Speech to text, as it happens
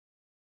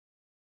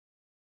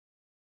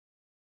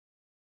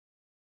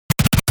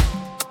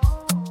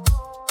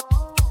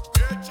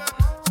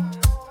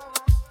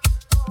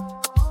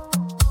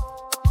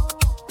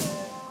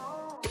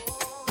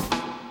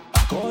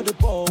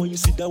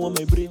sugar on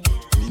my brain.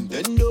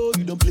 Nintendo,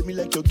 you don't play me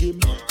like your game.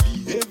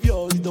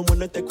 Behavior, you don't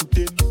wanna take with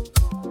them.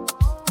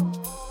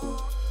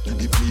 You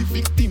dey play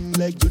victim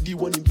like Jody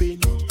one in pain.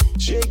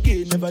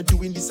 Shake never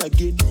doing this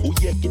again. Oh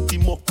yeah, get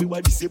him up, we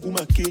were disable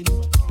my cane.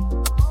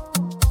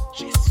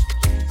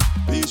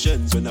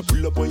 Patience when I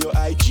pull up on your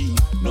IG.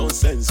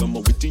 Nonsense, I'm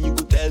waiting you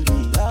could tell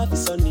me. Love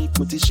is sonic,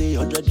 motivation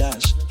 100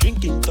 dash.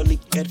 Drinking tonic,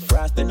 get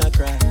fast and I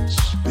crash.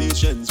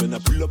 Patience when I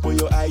pull up on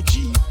your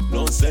IG.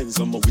 Nonsense,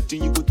 I'm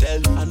waiting you could tell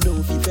me. I know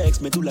if you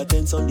vex, me do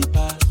latents on the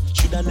path.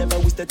 Should I never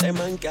waste the time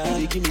and car?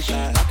 You dey give me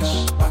flash.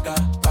 Baka,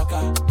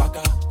 baka,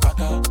 baka,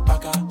 baka,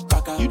 baka,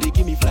 baka. You dey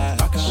give me flash.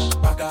 Baka,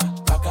 baka,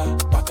 baka,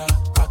 baka,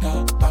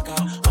 baka, baka.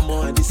 I'm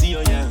on the sea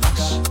on ya.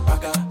 Baka,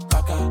 baka,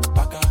 baka,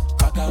 baka,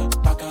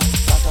 baka,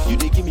 baka. You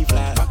dey give me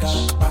flash. Baka,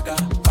 baka,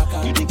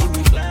 baka. You dey give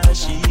me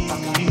flashy.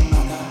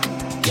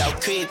 Yo,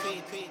 creep.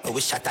 I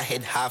wish shot a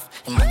head half.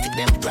 Him a take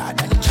them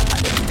broad and the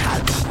chopper them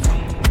tag.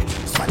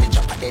 So the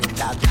chopper them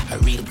tag. A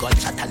real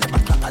gunshot and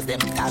never clap as them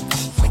tag.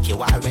 Make you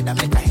war red and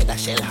make a head a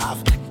shell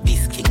half.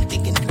 This king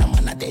digging in a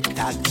man a dead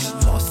tag.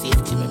 No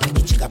safety, me make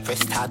the chigga press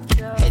tag.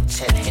 Head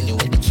shell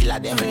anyway, the killer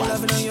them I'm was.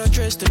 loving on your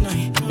dress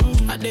tonight.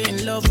 I dey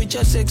in love with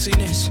your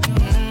sexiness.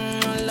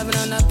 Loving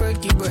on that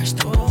perky breast.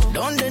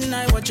 Don't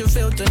deny what you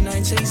feel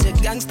tonight. Say it's a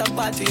gangster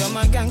party, I'm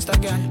a gangster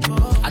guy.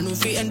 I know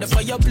if you end up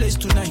for your place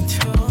tonight.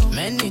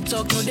 Many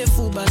talk, no they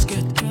full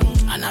basket.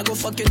 And I go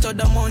fuck you till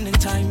the morning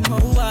time. Oh,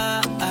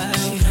 why?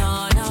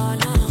 No.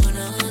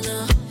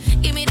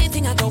 Give me the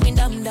thing I going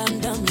dumb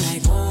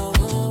like oh.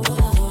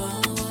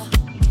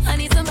 I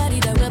need somebody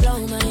that will blow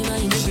my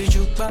mind. Baby,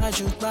 juke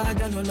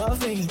bad, and no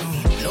loving.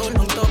 No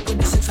long talk with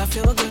the sex, I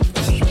feel good.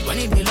 When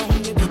it be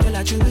long, baby, girl,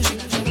 I choose you.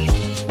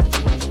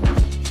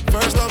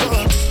 First of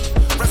all,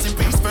 rest in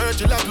peace,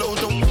 Virgil Abloh.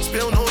 Don't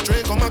spill no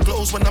drink on my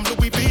clothes when I'm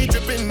Louis V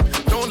dripping.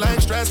 Don't like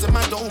stress in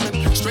my dome.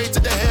 Straight to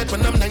the head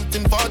when I'm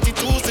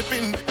 1942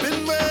 sipping.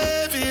 Been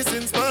wavy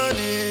since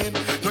morning.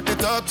 No, they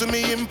talk to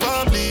me in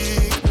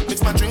public.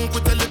 Mix my drink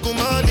with a little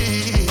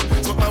Molly.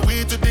 Smoke my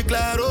weed to the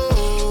Claro.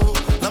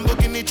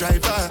 Lamborghini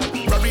driver.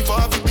 Ferrari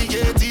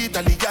 458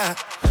 Italia.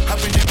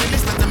 Happy the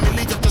Billy's not a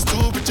milli. Just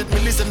two Richard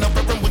Millis and I'm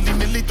rapping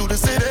willy-nilly through the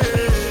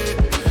city.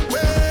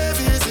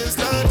 Wavy since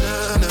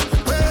London.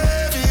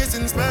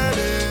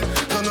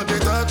 No, they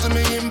talk to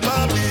me in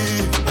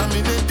public. I'm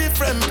in a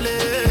different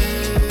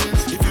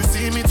place. If you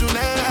see me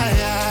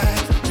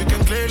tonight, you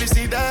can clearly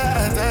see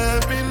that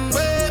I've been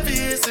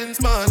wavy since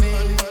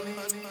morning.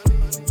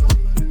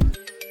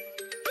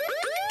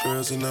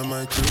 Girls in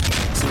my trip,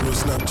 zero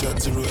Snapchat,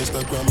 zero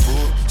Instagram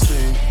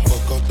posting.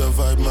 Fuck up the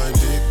vibe, my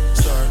dick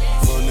start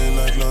falling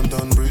like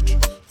London Bridge.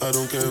 I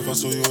don't care if I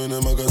saw you in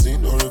a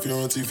magazine or if you're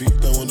on TV.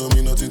 That one don't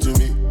mean nothing to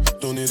me.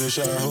 Don't need a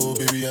shower,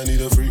 baby, I need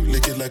a freak.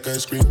 Lick it like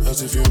ice cream,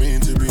 as if you mean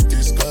to be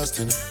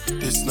disgusting.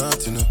 It's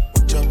not enough.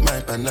 Chop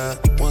my banana,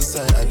 one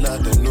side I lie,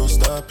 then no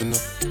stopping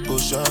up. Go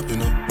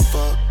shopping up,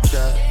 fuck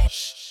that.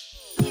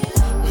 Me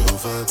on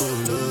fire,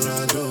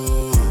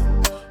 Colorado.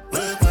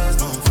 Breakfast,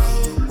 mon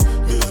frère.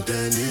 Me on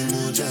tennis,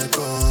 mon jack,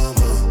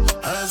 come on.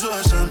 I saw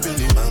a champagne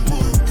in my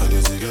mood. I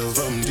guess a girl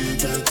from the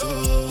ghetto.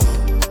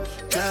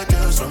 Cat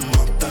girls from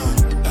uptown.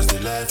 That's the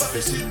life of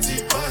a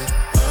city boy.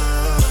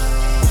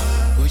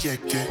 Oh yeah,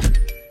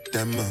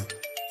 Dama.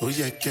 Oh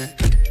yeah,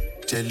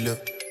 Jello.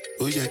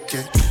 Oh yeah,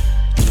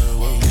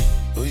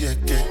 oh yeah,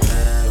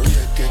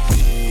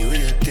 oh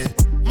yeah.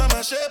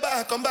 Mama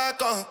Sheba, come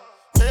back on.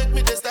 Make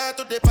me the start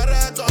to the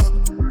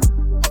paragon.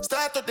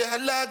 Start to the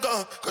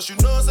halagon. Cause you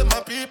know say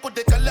my people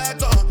they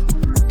calagon.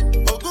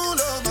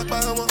 Ogulo my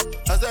power.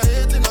 As they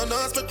hating on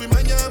us, make we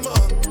manyamo.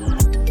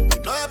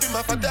 You know I be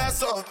my father's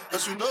son.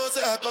 Cause you know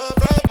say I come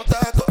from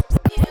Motaco.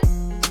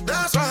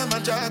 That's why I'm a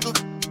jago.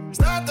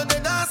 Start to the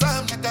dance,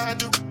 I'm like I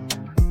do.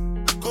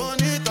 Go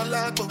need a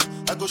lago.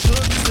 I go show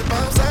you the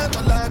bounce and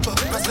a lago.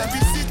 Cause I be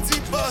city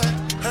boy.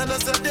 And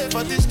as I day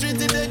for the street,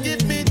 they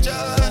give me joy.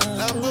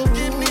 Love go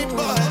give me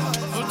boy.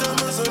 Put them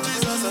on some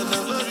Jesus and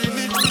I'm not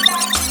really.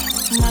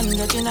 Man,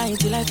 get your night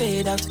till I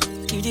fade out.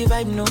 If the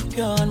vibe no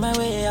pure on my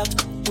way out.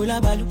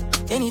 Hula balu,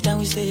 anytime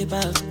we step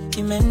out.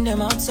 The men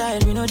them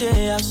outside, we know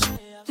they house.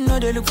 No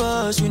they look for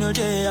us, we know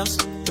they house.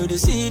 So they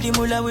see the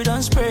mullah, we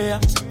don't spray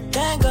out.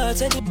 Thank God,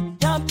 said the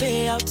don't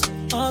pay out.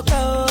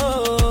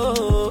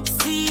 Okay,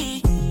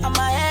 see, I'm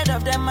ahead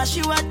of them, I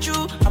see what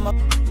you. I'm a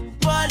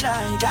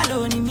baller, got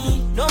only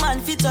me. No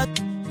man fit up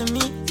to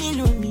me,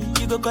 know me,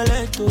 you go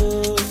collect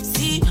oh.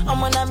 See,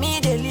 I'm on a me,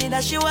 they lead, I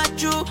see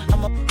what you.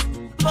 I'm a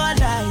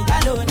baller,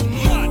 got only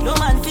me. No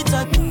man fit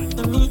up to me,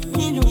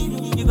 know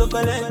me, you go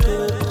collect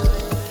oh.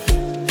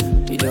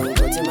 You don't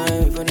go to my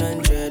iPhone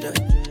and dread.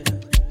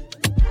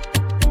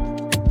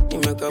 You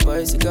make a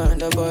bicycle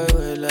and a boy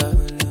well up.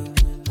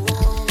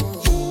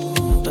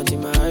 Not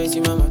in my eyes,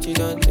 in my mouth, you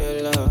don't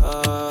tell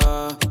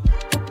her.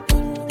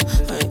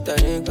 I ain't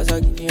telling cause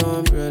I give you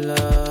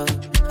umbrella.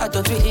 I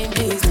thought we in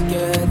this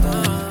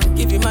together.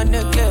 Give you my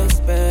necklace,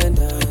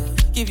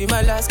 pendant. Give you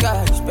my last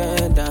cash,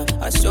 pendant.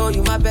 I show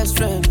you my best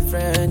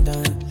friend.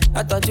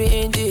 I thought we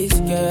in this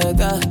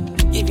together.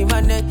 Give you my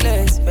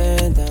necklace,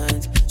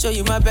 pendant. Show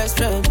you my best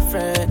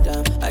friend.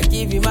 I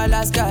give you my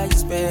last guy, you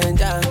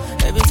spend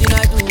everything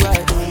I do,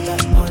 I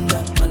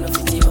under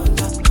 50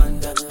 under.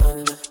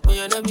 Me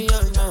and me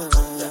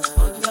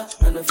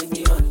under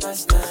 50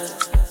 understand.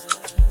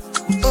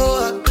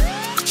 Oh,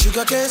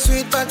 sugar cane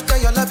sweet, but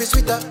your love is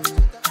sweeter.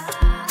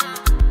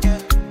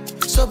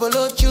 So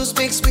below juice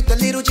mixed with a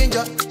little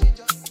ginger.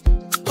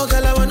 Oh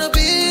girl, I wanna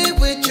be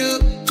with you,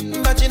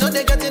 but you know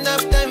they got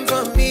enough time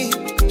for me.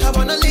 I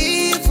wanna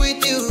live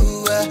with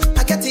you.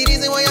 I get the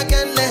reason why I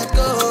can't let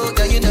go.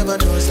 Girl, you never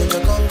know, say you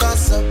gon'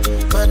 gossip.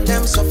 Man,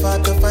 them so far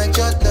to find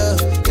your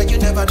love. Girl, you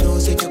never know,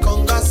 say you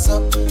gon'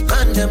 gossip.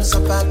 Man, them so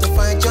far to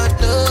find your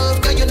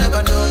love. Girl, you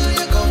never know,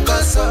 you gon'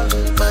 gossip.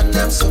 Man,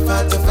 them so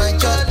far to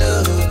find your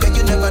love. Girl,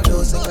 you never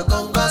know, say you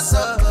gon'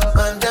 gossip.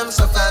 Man, them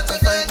so far to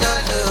find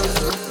your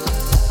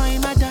love.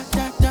 I'm a da.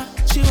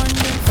 She want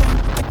them from.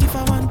 I give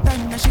her one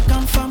time, now she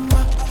come from.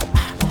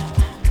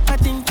 I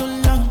think too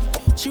long.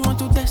 She want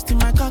to test in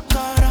my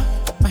cockara.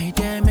 My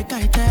dear, make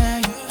I tell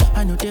you.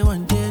 I know they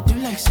want to do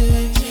like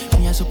say.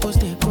 Me I suppose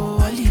they go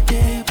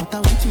holiday, but I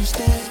want to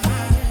stay.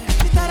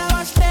 She thought I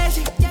was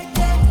lazy.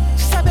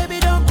 She said, baby,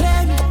 don't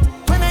play me.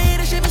 When I hear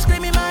the shit, be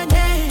screaming my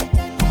name.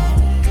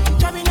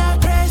 Drive me now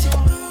crazy.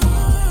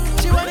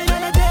 She want it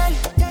on a daily.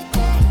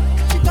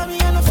 She call me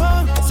on the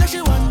phone. Said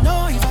she want to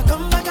know if I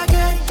come back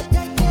again.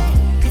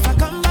 If I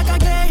come back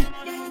again,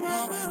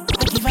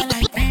 I give her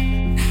like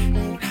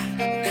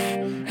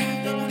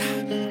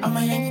I'm a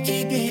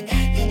Yankee, baby.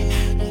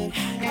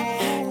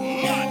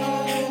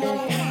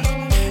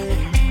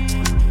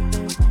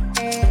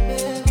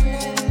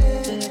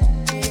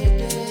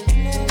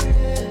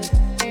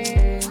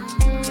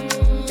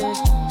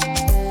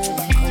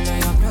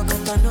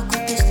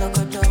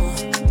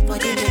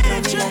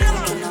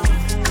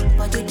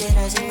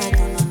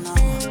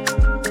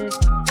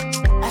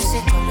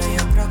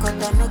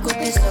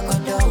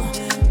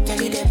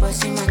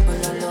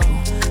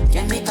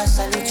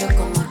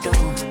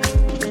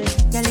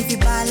 Girl, if you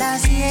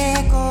balance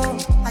echo,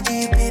 I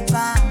give you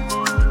paper.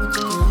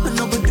 But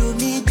no good do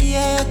me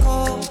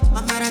Diego,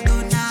 my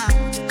Maradona.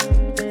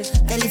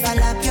 Girl, if I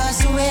lap your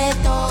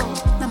sueto,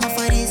 I'm a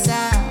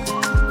Farisa.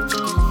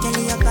 Girl,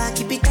 your back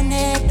keep it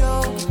connected,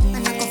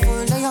 and I can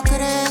follow your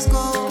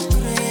Cresco.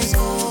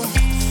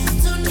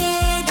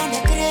 Tonight on the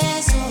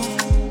Cresco,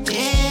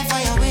 pay for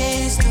your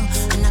waist,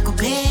 and I can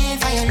pay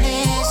for your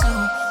lace.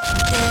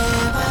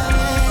 Yeah, my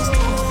waist.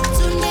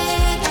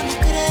 Tonight on the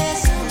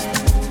Cresco,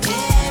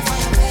 pay for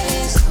your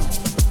waist,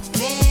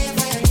 pay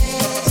for your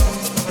lace.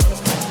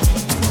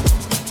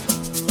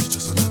 It's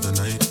just another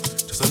night,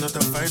 just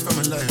another fight for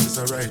my life. It's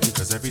alright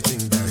because everything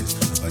dies.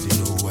 Nobody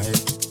know why.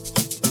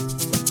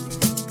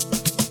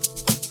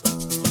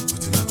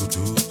 Nothing I go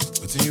do,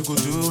 nothing you go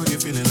do when you're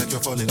feeling like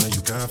you're falling and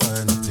you can't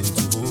find nothing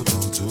to hold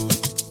on to.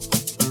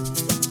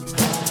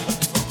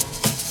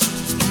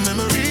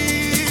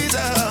 Memories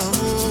are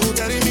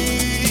carry me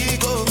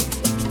go,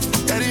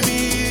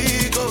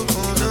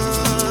 oh no,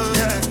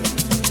 yeah.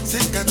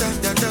 Sick at that,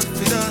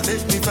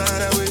 take me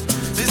far away.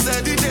 This is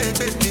the day,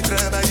 take me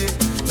travailler.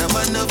 Now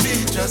man no be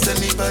just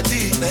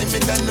anybody, like me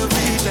can no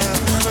be there.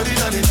 Nobody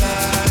on the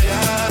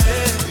fire,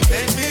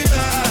 take me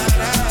far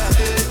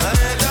away. I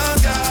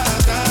don't got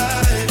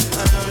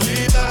I'm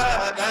only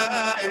bad,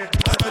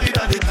 nobody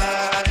on the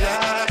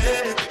fire,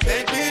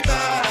 take me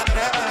far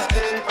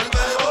away. On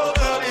my own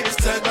body, it's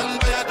like one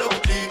way I don't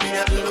leave me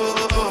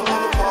alone.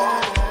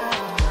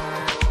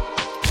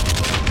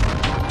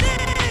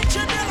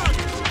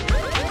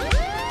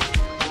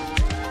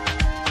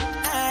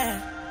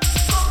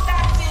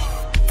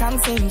 Can't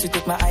seem to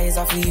take my eyes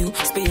off of you,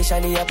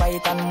 especially your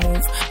bite and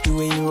move. The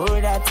way you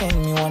hold that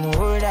thing, me wanna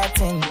hold that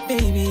thing.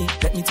 Baby,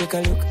 let me take a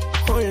look.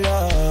 Oh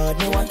Lord,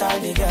 me want all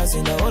the girls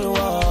in the whole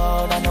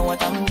world. I know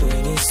what I'm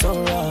doing is so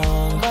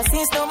wrong, but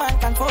since no man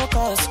can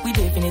focus, we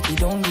definitely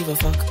don't give a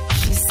fuck.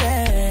 She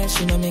said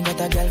she know me got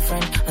a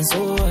girlfriend, and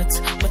so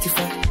what? What if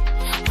I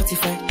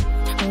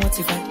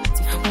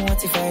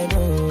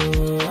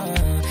do?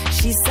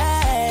 She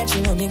said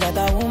she know me got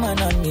a woman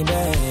on me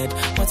bed.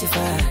 What if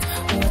I,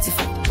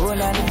 oh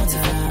la la,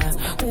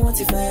 what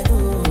if I do?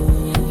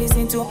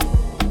 Listen to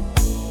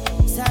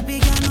Sabi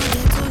girl no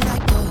dey too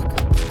like talk.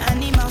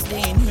 Animals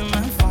dey in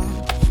human form.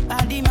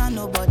 Body man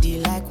nobody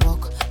like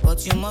walk,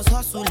 but you must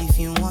hustle if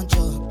you want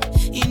job.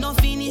 You no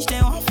finish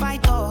they won't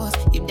fight us.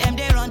 If them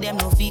they run them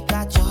no fit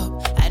catch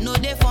up. I know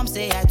they form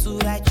say I too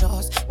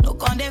righteous. No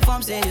con they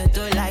form say you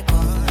too like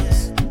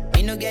us.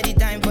 Me no get the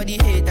time for the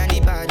hate and the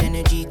bad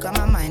energy. Got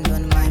my mind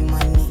on my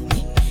money.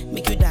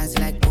 Make you dance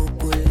like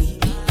broccoli.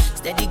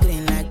 Steady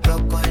green like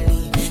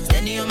broccoli.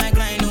 Steady on my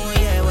grind, oh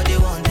yeah, what they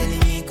want telling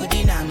me. Could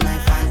deny my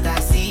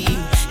fantasy.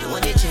 They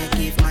want to check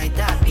if my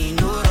tap in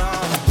no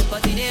wrong.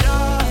 But it they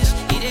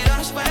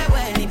rush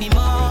well, it be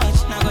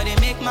much. Now gotta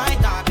make my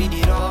tap in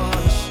the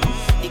rush.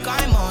 The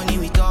kind money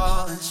we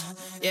touch,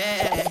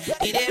 yeah.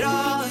 It they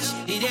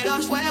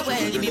rush well,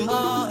 it be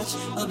much.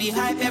 No be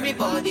hype,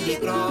 everybody they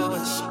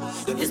crush.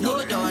 There's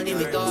no dawn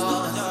limit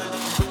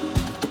us.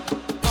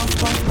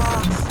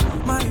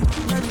 my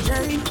Mary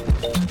Jane.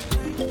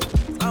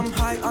 I'm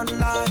high on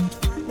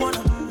life,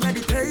 wanna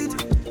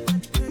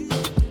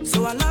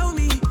So allow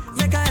me,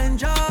 make I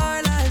enjoy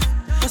life.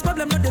 Cause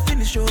problem not the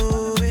finish,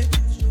 oh, eh.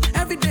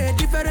 Every day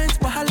different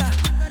wahala.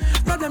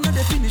 Problem not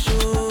the finish,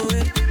 oh,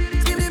 eh.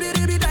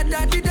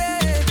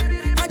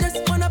 I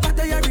just wanna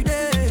party every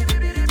day.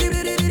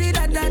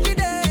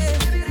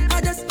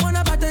 I just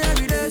wanna party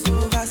every day.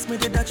 So pass me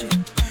the dachi.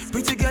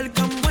 Pretty girl,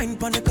 come wine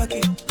pon the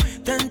cocky.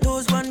 10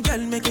 toes, one girl,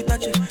 make it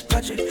touch it,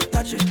 touch it,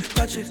 touch it,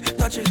 touch it,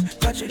 touch it,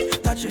 touch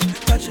it, touch it,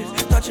 touch it,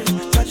 touch it,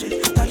 touch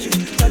it, touch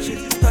it, touch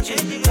it, touch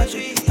it, touch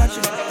it, touch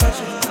it,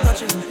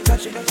 touch it,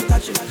 touch it, touch it,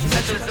 touch it, touch it.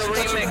 This is the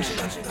remix.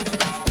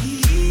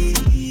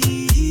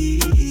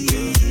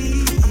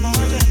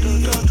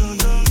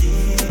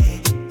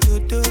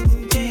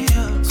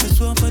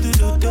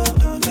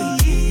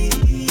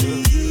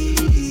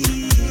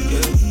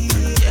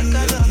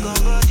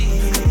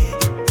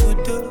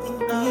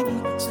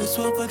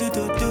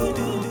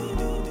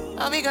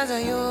 All because of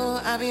you,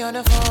 I be on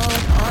the phone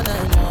all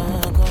night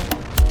long.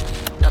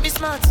 Don't be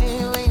smart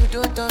when you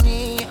do it to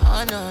me.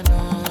 Oh no,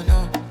 no,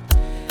 no.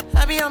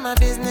 I be on my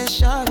business,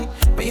 shawty,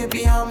 but you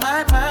be on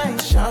my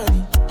mind,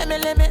 shawty.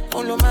 Let me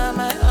all of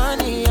my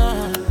honey,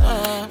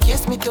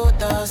 kiss me to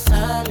the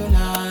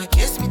cellular,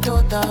 kiss me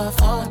to the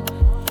phone.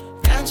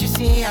 Can't you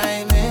see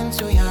I'm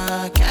into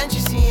ya? Can't you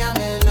see I'm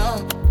in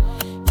love?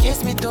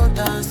 Kiss me to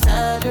the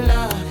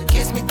cellular,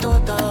 kiss me to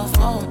the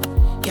phone.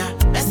 Yeah,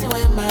 messing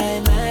with my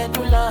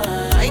medulla,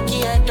 I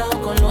can't talk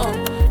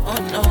alone. Oh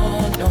no,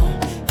 no.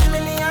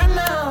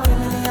 Emiliano,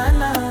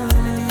 Emiliano,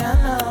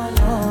 Emiliano,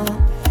 no.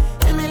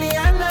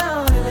 Emiliano,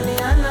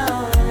 Emiliano,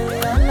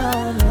 Emiliano,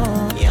 no.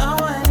 Yo,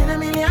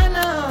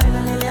 Emiliano,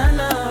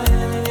 Emiliano,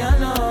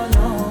 Emiliano,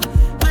 no.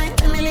 My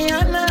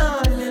Emiliano,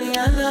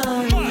 Emiliano,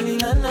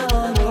 Emiliano,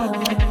 no.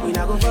 We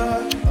not go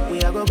far, we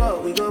a go go,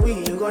 we go we,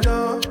 you go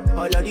know.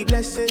 All of the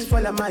blessings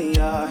fall on my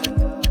yard.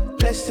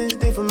 Blessings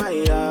stay for my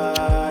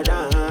yard,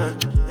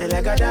 And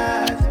like I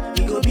died,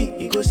 you go be,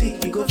 you go see,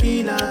 you go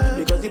feel,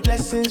 because the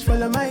blessings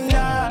fall on my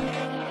yard.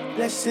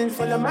 Blessings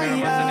fall on my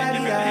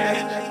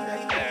yard.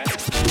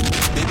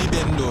 Baby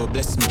Bendo,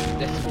 bless me.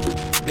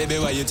 Baby,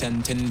 why you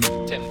tempting me?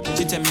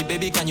 She tell me,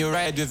 baby, can you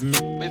ride with me?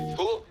 With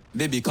who?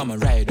 Baby, come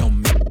and ride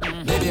on me.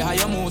 Baby, how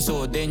you move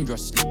so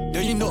dangerously?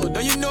 Don't you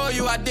know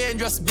you are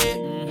dangerous,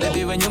 babe?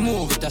 Baby, when you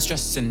move, it's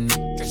stressing me.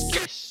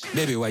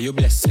 Baby, why you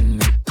blessing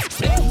me?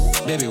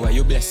 Baby, why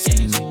you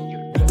blessing me?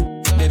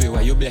 Baby,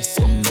 why you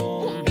blessing me?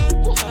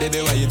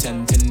 Baby, why you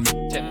tempting me?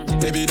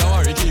 Baby, don't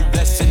worry, keep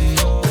blessing me.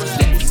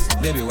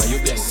 Baby, why you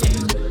blessing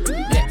me?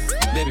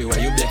 Baby, why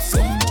you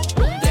blessing me?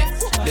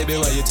 Baby,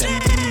 why you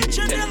tempting me?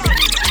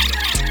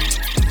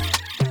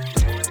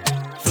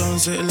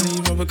 Flowers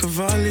Italy, Robert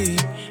Cavalli.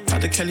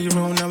 Had the Kelly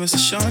roll, now it's a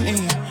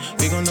Shawnee.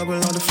 We gon' double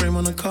all the frame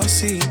on the car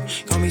seat.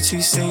 Got me too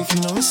safe,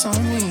 you know it's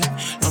on me.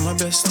 Now my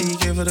bestie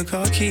gave her the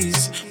car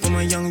keys. With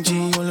my young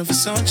G, all in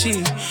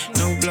Versace.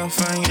 No bluff,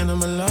 I ain't in a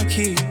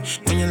malarkey.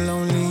 When you're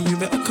lonely, you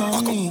better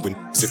call me. When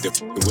if they're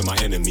f***ing with my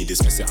enemy,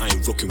 dismiss it, I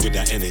ain't rocking with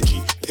that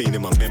energy. Pain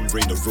in my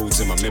membrane, the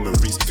roads in my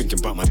memories. Thinking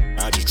about my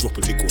I just drop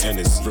a little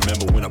energy.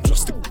 Remember when I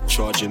lost the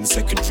charging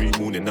secondary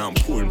morning. Now I'm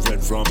pouring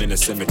red rum in a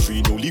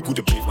cemetery. No legal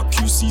debate, my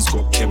QC's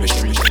got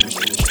chemistry.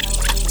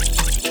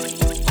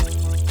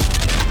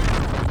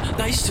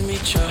 Nice to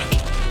meet ya.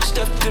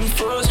 Stepped in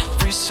first,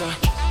 Risa.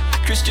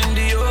 Christian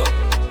Dior.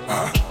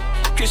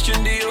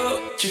 Christian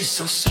Dior.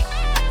 Jesus.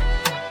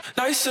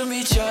 Nice to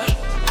meet ya.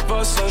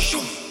 Bossa,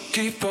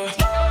 keeper.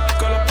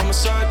 Girl up on my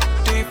side,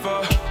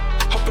 deeper.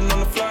 Hopping on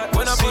the flight,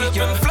 when I put up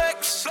in the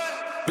flex.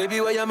 Baby,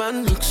 why your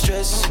man look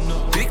stressed?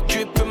 Big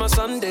drip in my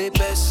Sunday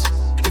best.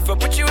 If I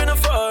put you in a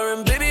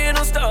foreign, baby, ain't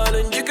no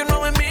stalling. You can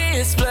roll with me,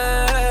 it's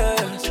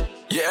blessed.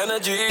 Your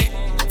energy,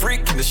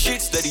 freak in the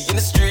sheets, steady in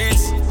the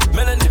streets.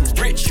 Melanin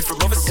rich, you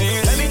from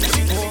overseas. Let me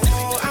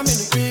know, I'm in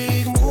a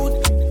big mood.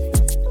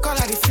 Call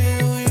I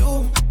feel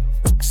you.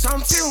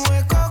 Something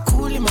wake up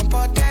cool in my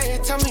body.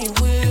 Tell me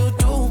what you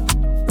do.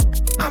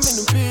 I'm in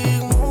a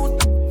big mood.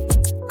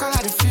 Call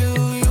I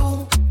feel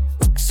you.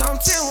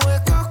 Something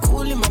wake up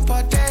cool in my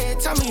body.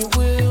 Tell me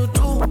what you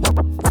do.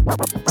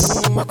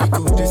 Make me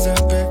go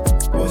disappear.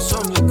 Or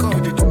some liquor,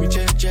 they do me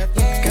jet.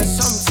 Get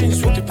some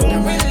things with the pen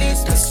and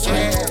release the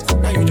stress.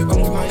 Now you the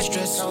come my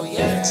stress, oh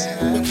yeah.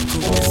 Make me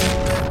go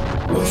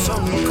disappear. Or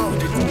some liquor,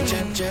 they do me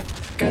jet.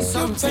 Get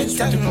some things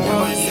with the pen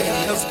and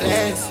release the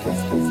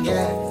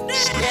Yeah.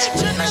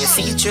 Now you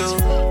see true.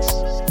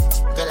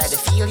 Girl, I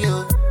feel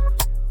you.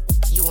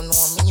 You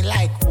know me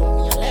like me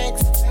your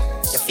legs.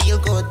 You feel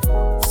good.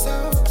 So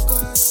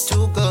good.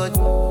 Too good.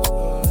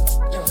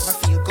 You never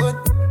feel good.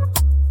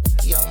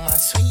 You're my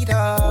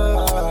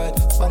sweetheart.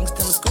 Bunks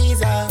them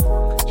squeeze out.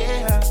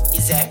 Yeah.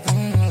 Is that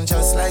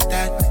just like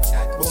that?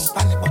 Boom,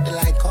 panic about the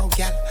like, oh,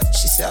 girl.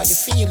 She said, how you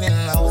feeling?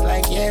 I was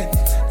like, yeah.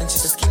 And she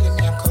just killing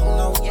me, I'm coming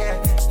out. Yeah.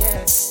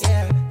 Just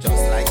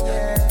like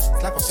that.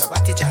 Slap up your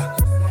body, jack.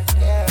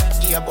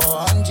 Give you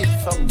about 100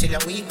 fuck till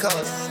your week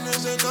out.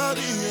 Just for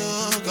the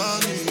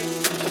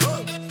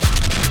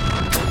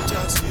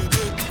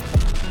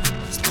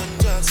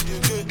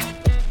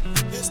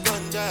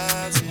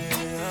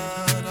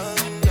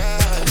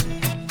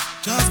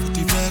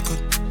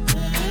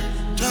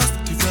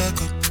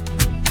record.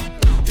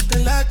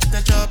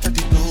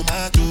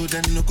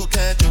 then no go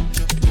catch up.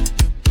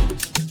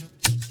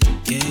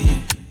 Yeah.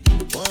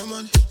 1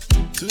 money,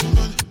 2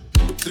 money,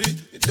 3,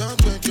 it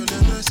don't make your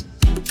lemons.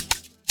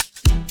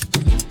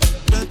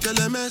 Make your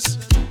lemons.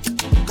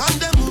 Come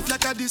they move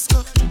like a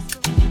disco.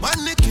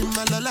 One nick in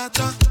my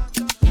lolata.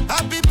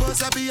 Happy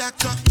boss, happy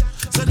actor.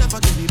 So never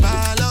give me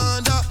ball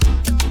under.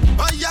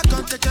 Oh yeah,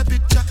 come take a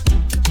picture.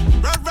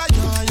 Right,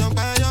 young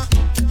fire.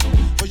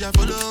 Oh yeah,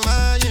 follow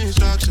my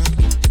instruction.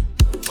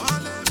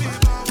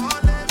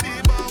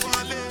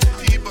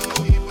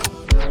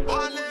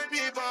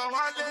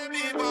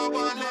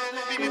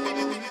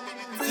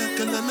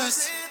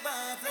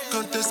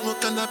 Can't they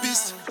smoke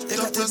cannabis?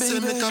 Stop to say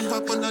make a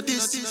pop on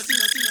this.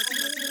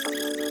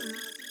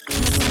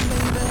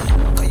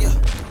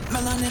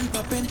 Melanin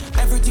popping,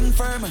 everything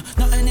firm,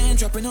 nothing ain't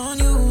dropping on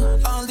you.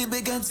 All the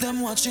big heads them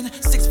watching,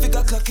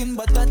 6-figure clocking,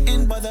 but that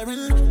ain't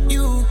bothering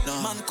you.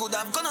 No. Man could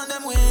have gone on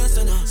them ways,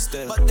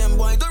 but them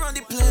boy don't run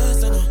the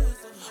place.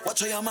 Watch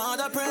how your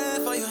mother pray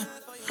for you.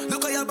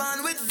 Look how you're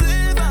born with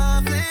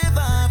flavor,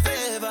 flavor,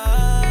 flavor.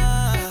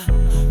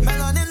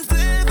 Melanin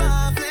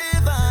flavor,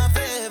 flavor,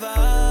 flavor.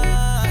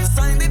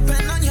 Sign the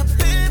pen on your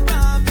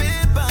paper,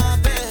 paper,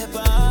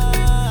 paper.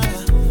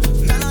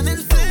 Melanin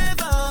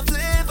flavor,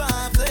 flavor,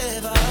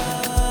 flavor.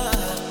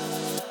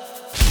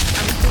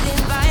 I'm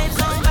feeling vibes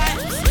on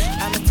vibes.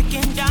 I'm a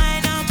ticking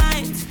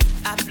dynamite.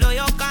 I blow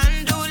your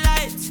candle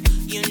lights.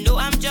 You know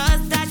I'm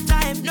just that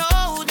type.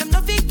 No, them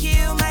no fit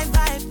kill my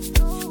vibe.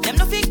 Them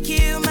no fit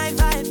kill my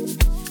vibe.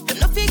 Them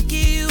no fit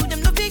kill.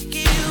 Them no fit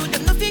kill.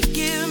 Them no fit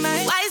kill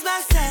my. Wise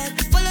man said,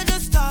 follow the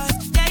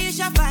stars. There you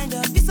shall find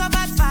a piece of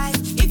advice.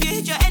 If you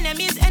hit your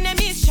enemies,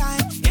 enemies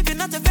shine. If you're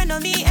not a friend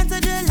of me, enter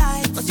the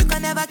light. Cause you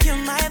can never kill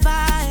my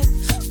vibe.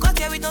 Got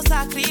here with no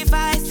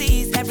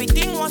sacrifices.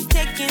 Everything was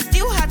taken,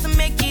 still had to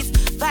make it.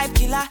 Vibe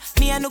killer,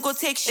 me I no go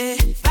take shit.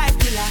 Vibe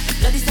killer,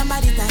 bloody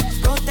somebody time.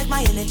 Protect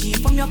my energy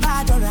from your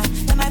bad aura.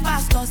 Then my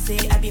pastor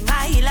say I be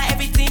my healer,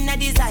 everything I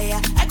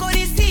desire. I go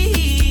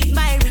receive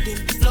my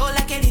rhythm, flow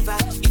like a river.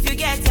 If you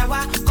get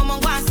yawa, come on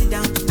go and sit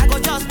down. I go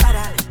just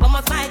para, come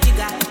off my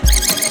jigger.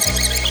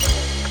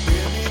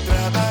 Baby,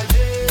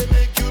 trabalhei,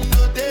 make you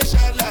know they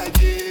shall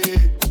like it.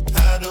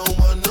 I don't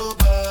want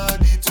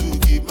nobody to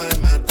keep my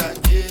matter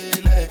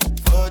killing.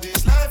 For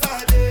this life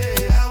I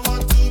day, I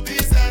want to be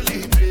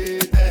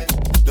celebrated.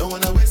 Don't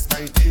wanna waste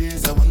my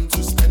days, I want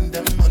to spend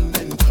them on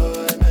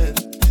enjoyment.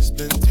 It's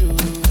been too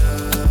long,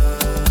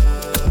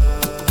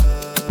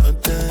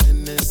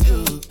 then it's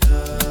you.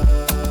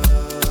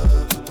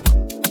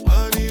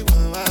 Only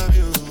one of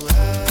you.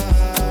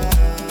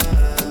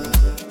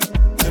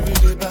 Every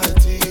day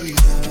party.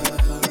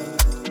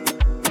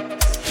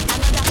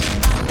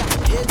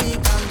 Baby,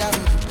 calm down,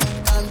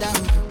 calm down.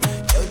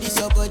 Yo, this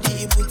your body,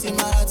 you put in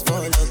my heart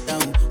for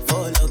lockdown,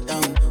 oh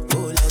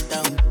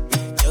lockdown.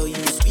 Yo,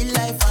 you sweet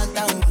life,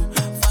 phantom.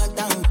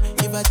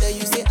 If I tell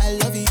you say I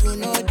love you, you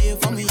know they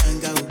for me, young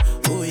girl,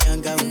 oh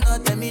young girl. No,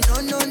 tell me no,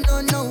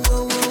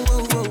 oh.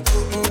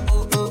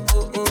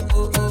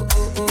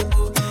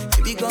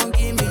 Baby, gon'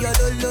 give me your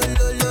lo.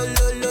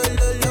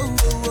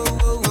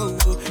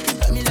 You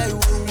got me like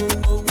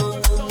whoa.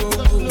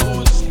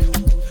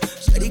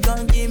 Shawty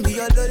gon' give me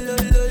your lo.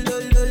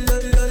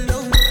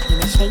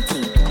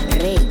 Initiating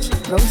rage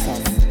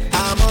process.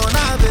 I'm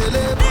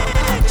unavailable.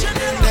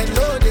 They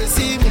know they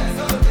see me.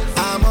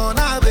 I'm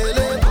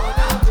unavailable.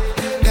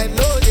 They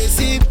know they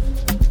see me.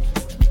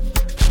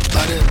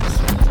 But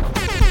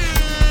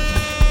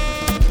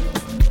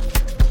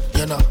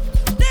you know.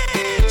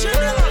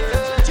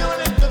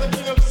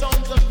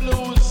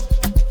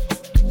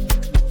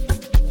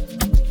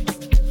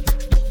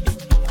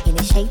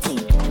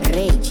 Initiating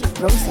rage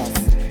process.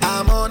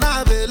 I'm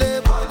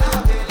unavailable.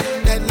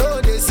 They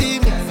know they see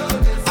me.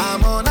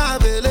 I'm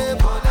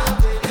unavailable.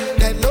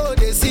 They know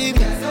they see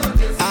me.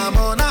 I'm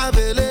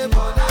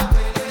unavailable.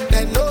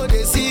 They know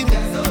they see me.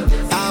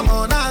 I'm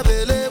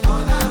unavailable.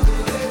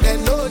 They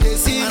know they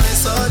see me. And I'm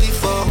sorry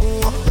for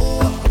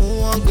who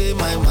won't be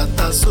my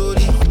matter.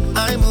 Sorry,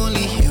 I'm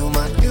only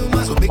human.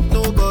 So make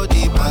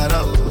nobody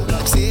para.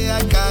 Say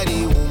I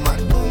carry woman.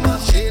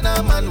 She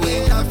na man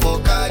way I for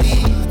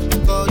carry.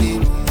 Body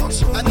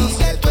rumors. I need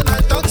that when I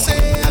talk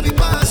say I be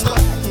pastor.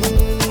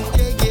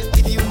 Yeah.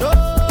 If you know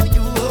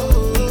you,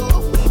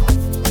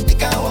 you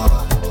can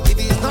walk. If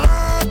it's not,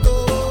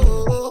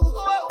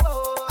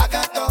 I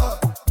got talk.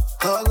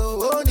 Hello,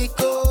 only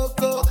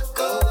coco.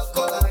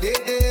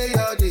 Day,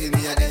 your day,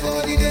 me and the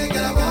body, they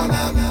get a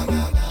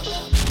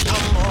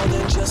I'm more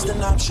than just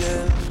an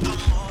option.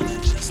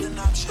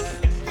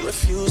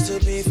 Refuse to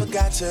be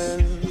forgotten.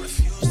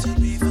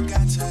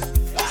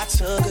 I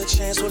took a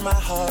chance with my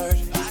heart.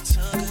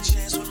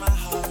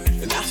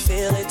 And I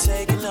feel it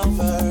taking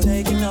over.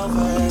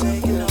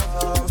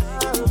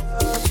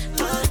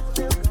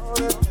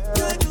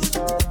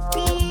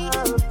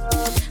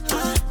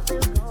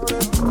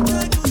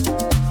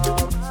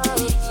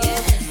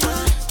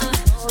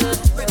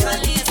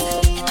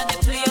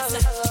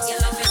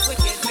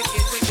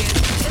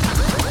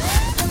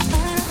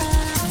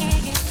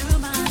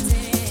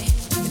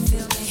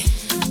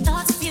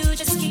 Thoughts of you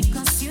just keep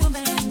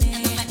consuming me.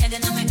 In my head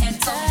and on my head.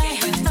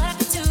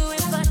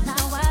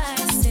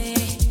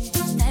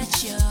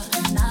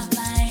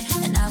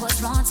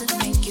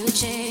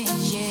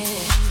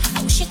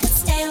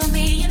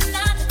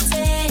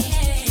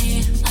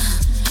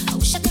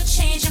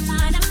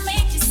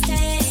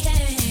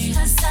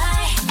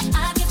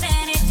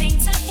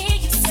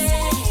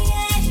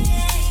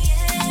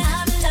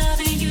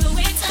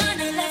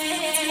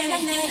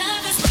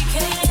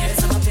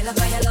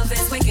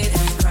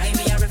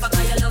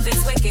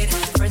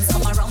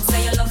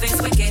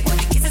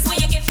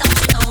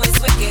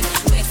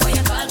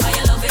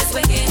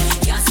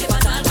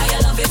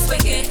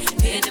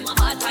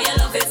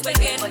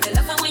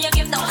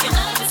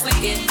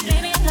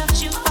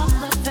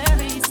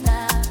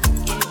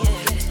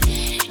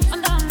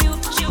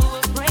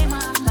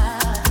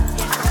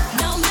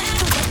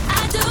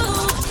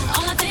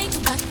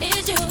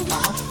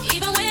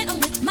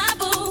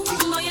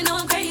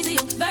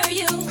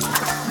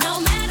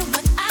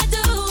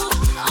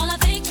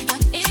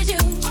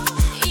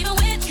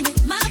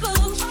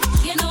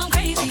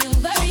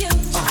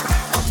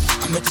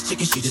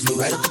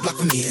 right up the block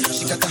from me.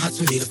 She got the hots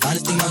for me, the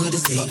finest thing my hood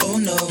has seen. But oh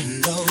no,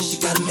 no,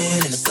 she got a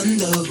man and a son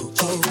though.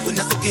 Oh, but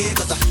that's okay,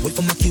 cause I wait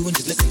for my cue and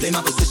just listen, play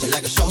my position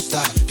like a show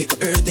star. Pick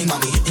up everything,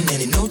 mommy, hitting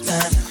and in no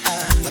time.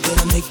 I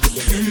better make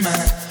this in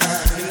mine.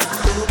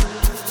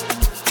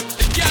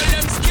 The girl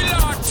them skill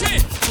archie.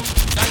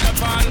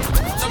 Thunderball,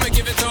 some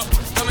give it up,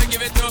 some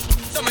give it up,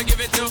 some give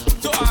it up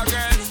to our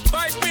girls.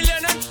 5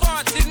 million and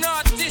 40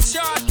 naughty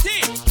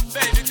shorty.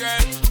 Baby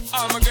girl,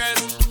 all my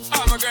girls,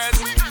 all my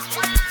girls.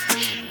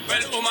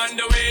 Well, on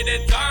the way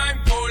the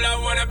time cold, I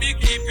wanna be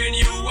keeping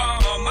you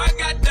warm. I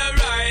got the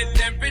right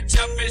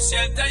temperature for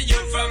shelter you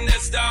from the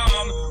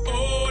storm.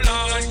 Hold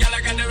on, girl,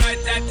 I got the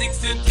right tactics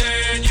to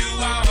turn you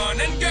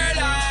on. And girl,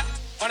 I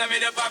wanna be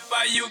the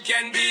papa, you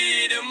can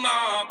be the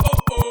mom. Oh,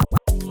 oh.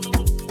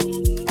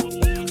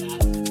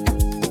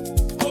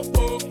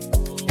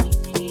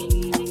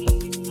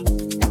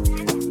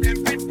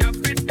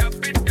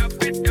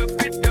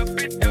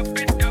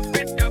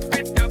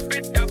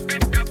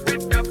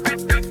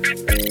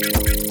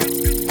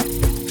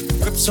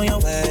 On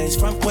your ways,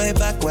 front way,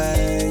 back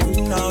way.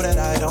 You know that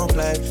I don't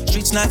play.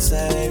 Streets not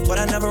safe, but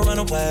I never run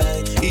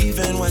away,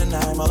 even when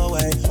I'm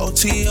away.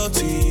 OT,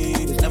 OT,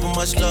 there's never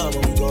much love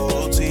when we go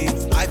OT.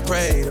 I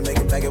pray to make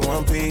it back in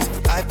one piece.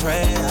 I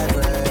pray, I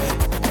pray.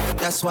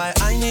 That's why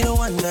I need a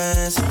one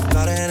dance.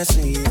 Got a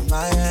Hennessy in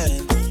my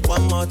hand.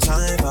 One more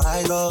time before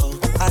I go.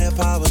 Higher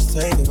powers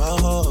taking a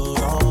hold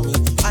on me.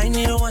 I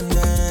need a one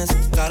dance.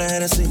 Got a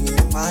Hennessy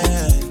in my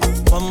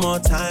hand. One more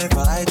time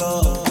before I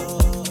go.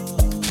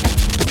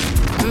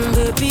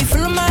 Baby,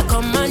 follow my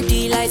command,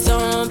 like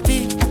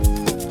zombie.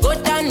 Go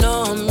down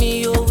on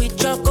me, oh,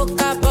 with your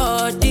coca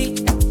body.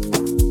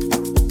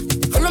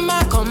 Follow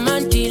my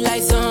command,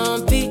 like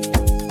zombie.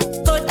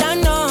 Go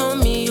down on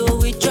me, oh,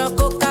 with your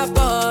coca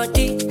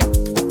body.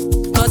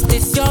 Cause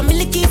this your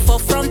milky for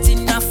front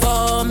enough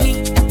for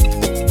me.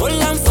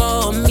 Hold on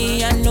for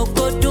me, I no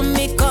go do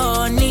me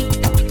corny.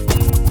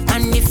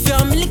 And if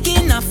you're milky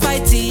na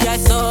fighty, I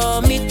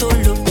saw me to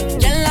look.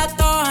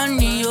 Gelato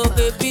honey, oh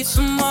baby,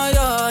 small.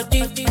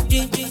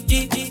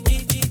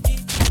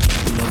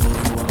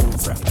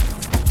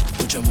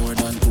 Put you more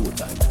than 2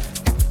 times.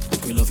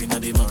 We love in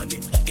the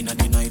morning, in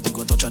the night we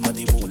go touch under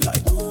the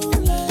moonlight.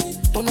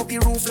 Turn up the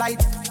roof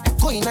light,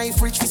 go in a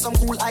fridge for some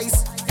cool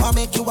ice. I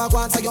make you a go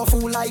and say you're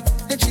full light.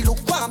 Then she look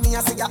for me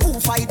and say you who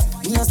fight.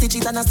 Me a stitch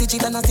it and a stitch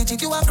it and a stitch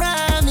it. You a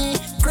Grammy,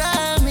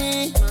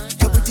 Grammy.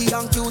 You're pretty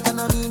and cute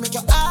and I mean make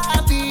you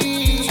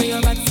happy. Say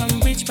you're back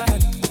from rich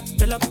bag.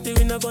 Fill up the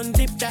winner gun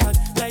dip tag.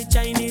 Like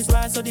Chinese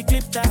wise so the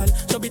clip tag.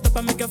 Show it up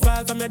and make you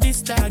fall from your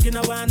disc tag. You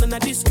know one on a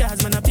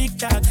disguise, man a big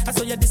tag. I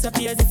saw you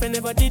disappear as if I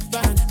never did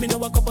ban. Me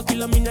know a couple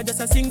kilo, me not just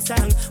a sing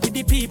song. With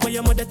the people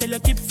your mother tell you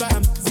keep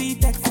fam.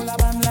 Z-Tech full of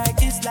bam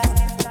like Islam.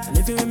 And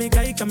if you with me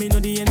guy, come me know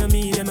the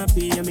enemy. Them a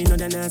pay, and me know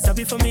they're not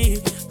sorry for me.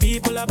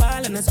 People are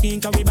ball and a skin,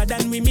 cause we bad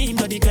than we mean.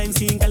 Bloody crime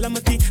scene,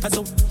 calamity. I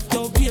saw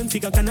no pain,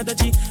 figure Canada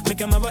G. Make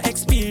them have a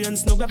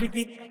experience, no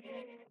gravity.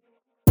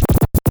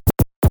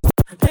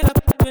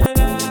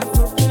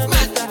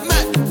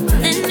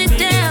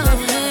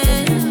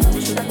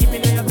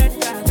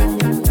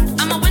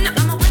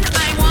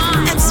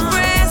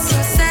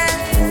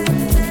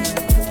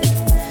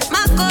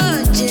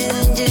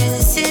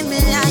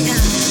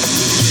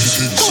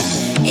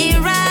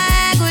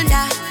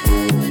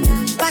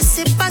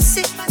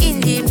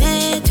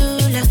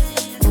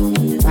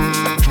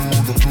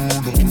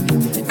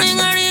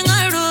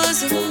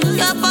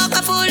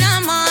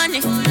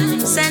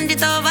 Send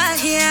it over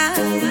here.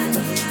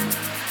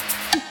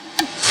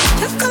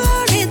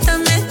 Chocolate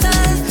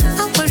metal,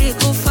 I'm pretty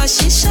cool for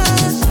shisha.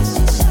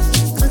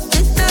 Chocolate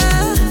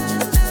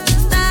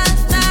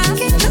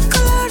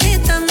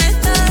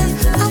metal,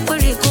 I'm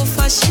pretty cool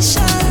for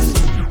shisha.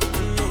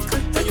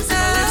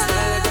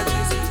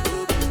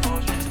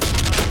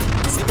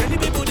 See many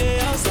people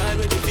there outside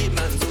with the feet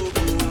man so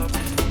good.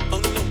 Oh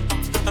no,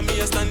 and me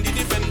a stand the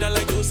defender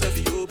like Joseph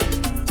Yob.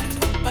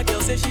 My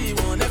girl say she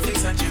want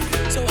Netflix and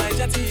chill, so I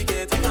just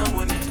get even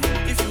money.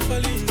 If you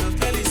fall in love,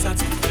 belly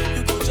satin,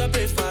 you go to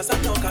breakfast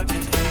and knock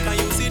again. Can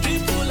you see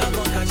dream full and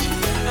not catching?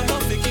 I'm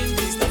not faking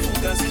this, the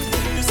fugazi.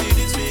 You see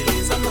these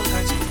feelings, I'm not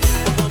catching.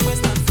 I'm on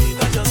Western feet,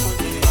 I just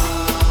want it.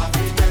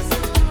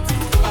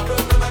 I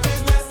broke my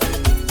business.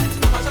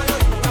 I'ma show you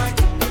you like.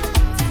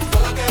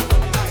 All I get from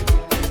me like.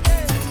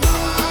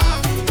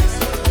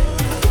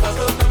 I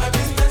broke my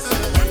business.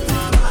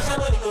 I'ma show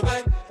you you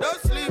like. Don't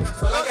sleep,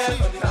 all I get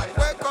from me like.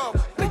 Wake up.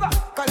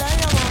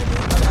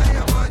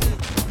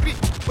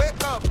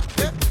 Wake up,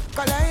 yeah.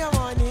 Call your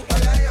money.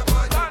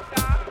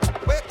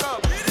 Wake up,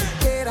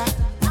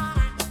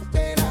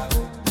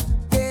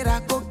 Tera,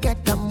 go get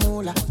the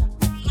moolah.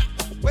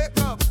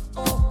 Wake up,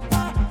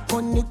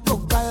 money go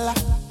kala.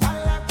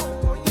 Kala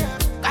go, yeah,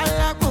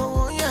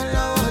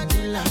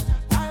 dila.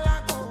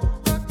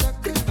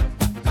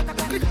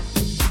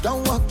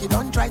 Don't walk, you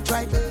don't try.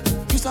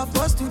 You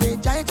supposed to be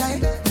jai.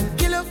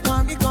 Kill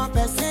come, you come,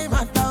 person,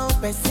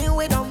 person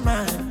we don't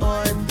mind,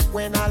 boy.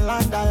 When I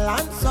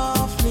land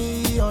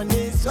softly on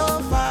the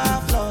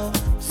sofa floor.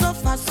 So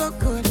far, so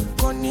good.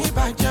 Koni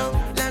bajo,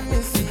 let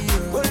me see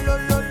you.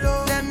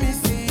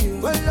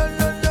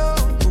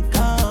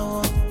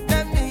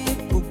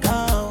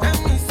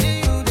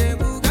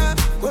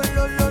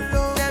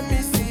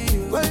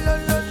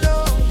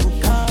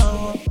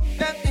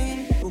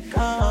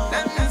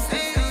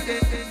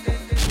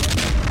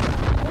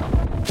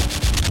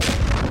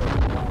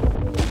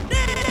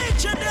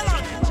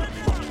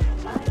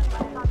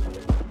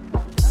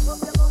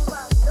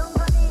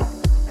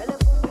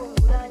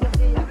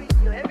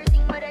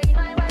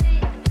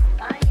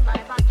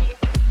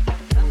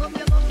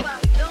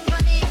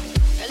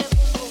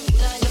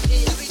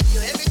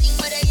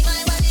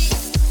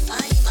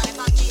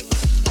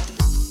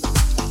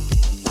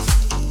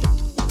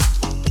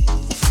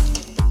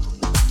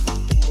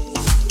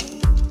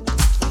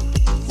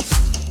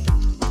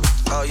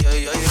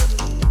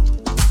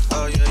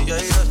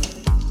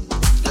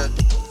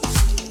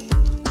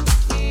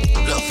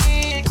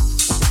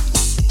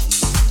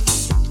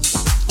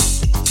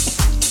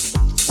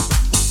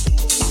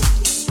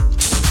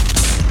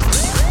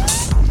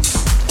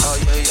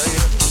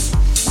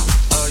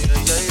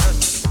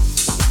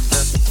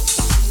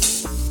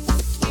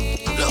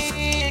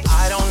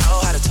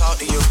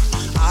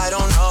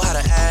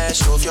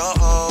 you're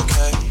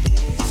okay.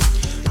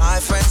 My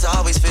friends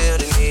always feel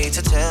the need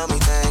to tell me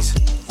things.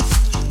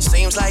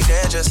 Seems like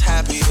they're just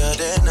happier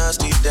than us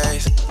these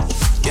days.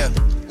 Yeah.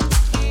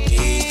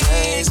 These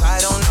days, I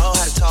don't know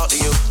how to talk to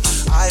you.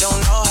 I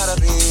don't know how to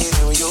be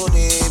there when you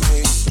need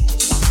me.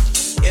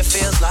 It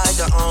feels like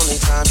the only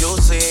time you'll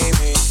see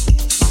me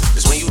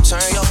is when you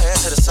turn your head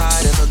to the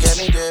side and look at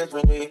me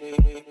differently.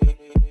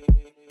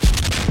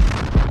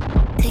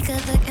 Take a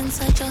look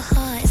inside your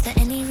heart. Is there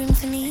any room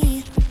for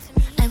me?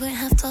 I won't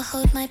have to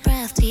hold my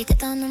breath till you get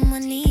down on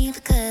one knee,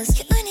 because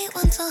you only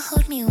want to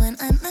hold me when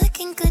I'm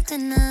looking good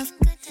enough.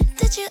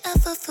 Did you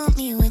ever fool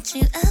me? Would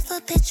you ever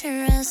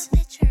picture us?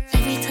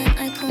 Every time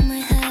I pull my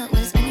hair,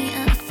 was only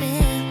out of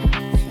fear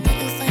that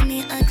you'll find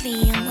me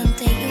ugly and one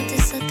day you'll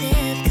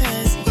disappear.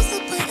 Cause what's the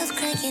point of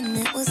crying?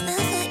 It was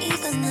never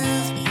even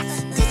enough.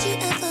 Did you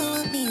ever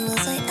want me?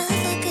 Was I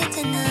ever good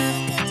enough?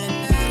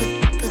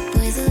 Good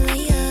boys are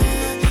liar,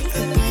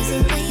 good boys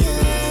are liar.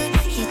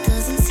 He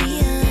doesn't see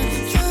ya.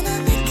 You're not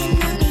looking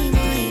at me,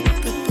 boy.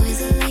 Good boys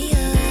are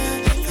liar,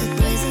 good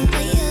boys are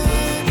liar.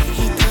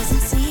 He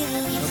doesn't see ya.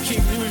 Okay,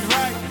 we was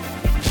right.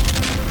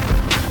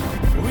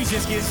 We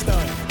just get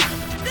started.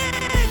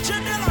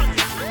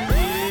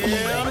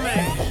 Yeah,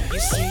 man. You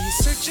say you're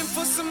searching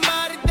for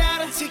somebody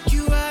that'll take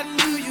you out and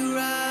do you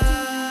right.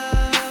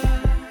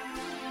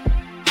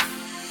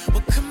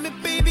 Well, come here,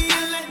 baby,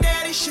 and let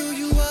daddy show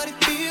you what it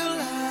feels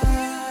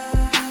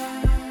like.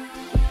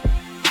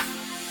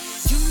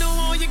 You know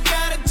all you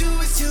gotta do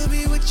is tell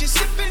me what you're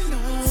sipping on.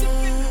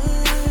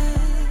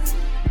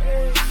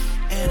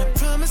 And I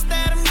promise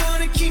that I'm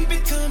gonna keep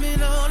it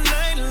coming all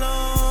night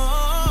long.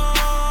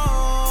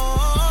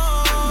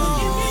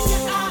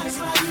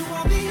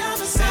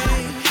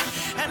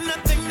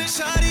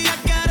 Shawty, I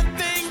got a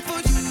thing for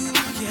you,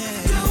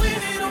 yeah.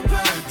 Doing it on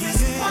purpose,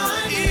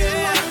 yeah,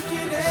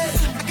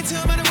 yeah. I can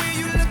tell by the way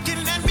you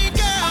looking at me,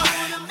 girl. I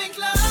wanna make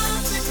love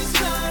in this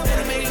club.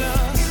 Wanna make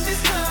love in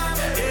this club,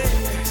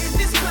 yeah. In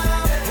this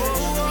club, oh,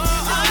 oh,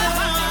 oh. I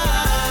wanna make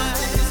love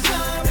in this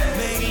club.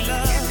 Make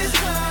love in this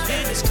club,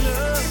 in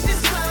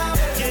this club,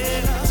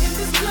 yeah. In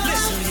this club,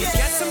 listen, you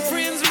got some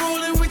friends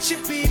rolling with you,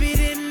 baby,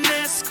 then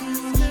that's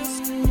cool.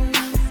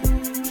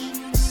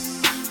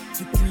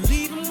 You can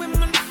leave them with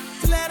my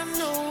let them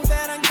know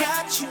that I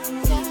got you.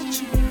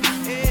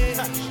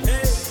 Yeah.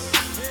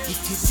 If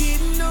you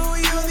didn't know,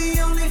 you're the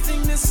only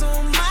thing that's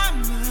on my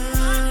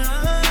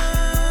mind.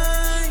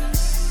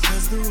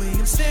 Cause the way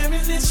I'm staring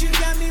at you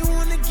got me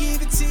wanna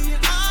give it to you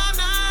all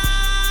night.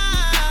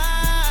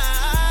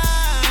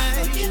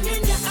 Looking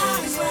in your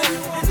eyes while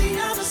you're on the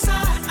other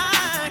side. I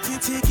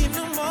can't take it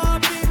no more,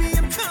 baby,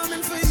 I'm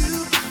coming for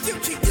you. You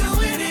keep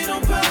doing it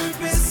on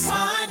purpose.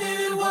 Why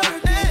didn't it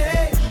work?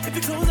 Hey, if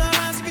you close our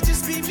eyes, it could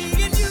just be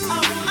me and you.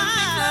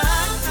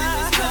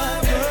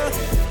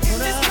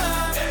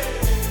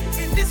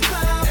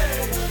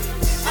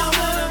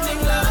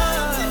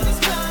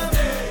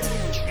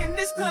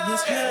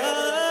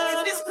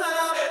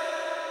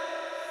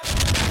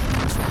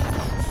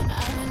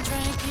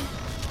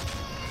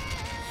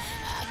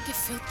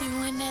 Filthy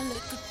when that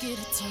liquor get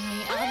it to me.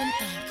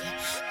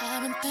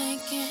 I've been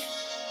thinking,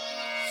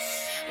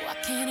 why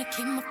can't I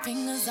keep my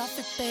fingers off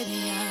it,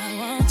 baby? I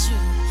want you,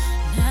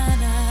 nah,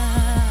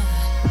 nah.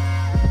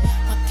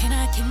 Why can't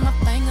I keep my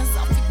fingers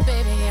off it,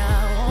 baby? I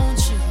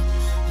want you,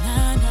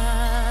 nah,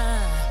 nah.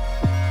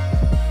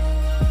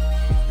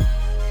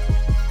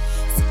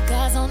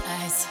 Cigars on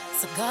ice,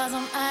 cigars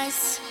on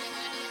ice.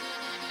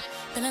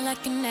 Feeling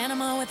like an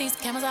animal with these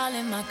cameras all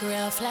in my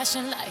grill.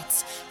 Flashing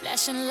lights,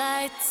 flashing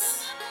lights.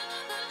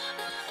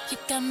 You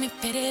got me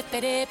pity,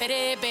 pity,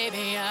 pity,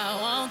 baby, I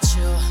want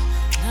you,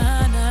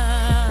 nah,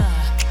 nah.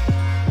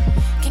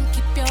 Can't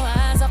keep your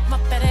eyes off my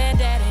pity,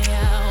 daddy, I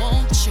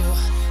want you,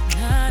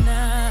 nah,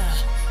 nah.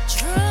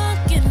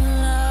 Drunk in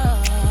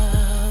love,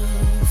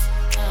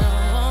 I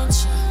want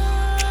you.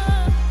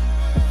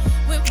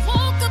 We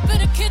woke up in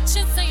the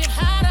kitchen saying,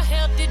 how the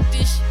hell did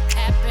this shit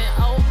happen,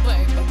 oh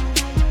baby.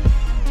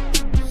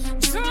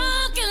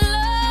 Drunk in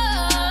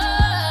love,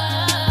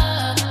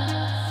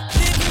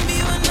 leaving me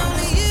when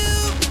only you.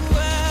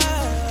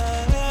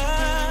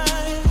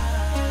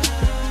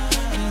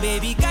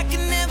 Baby,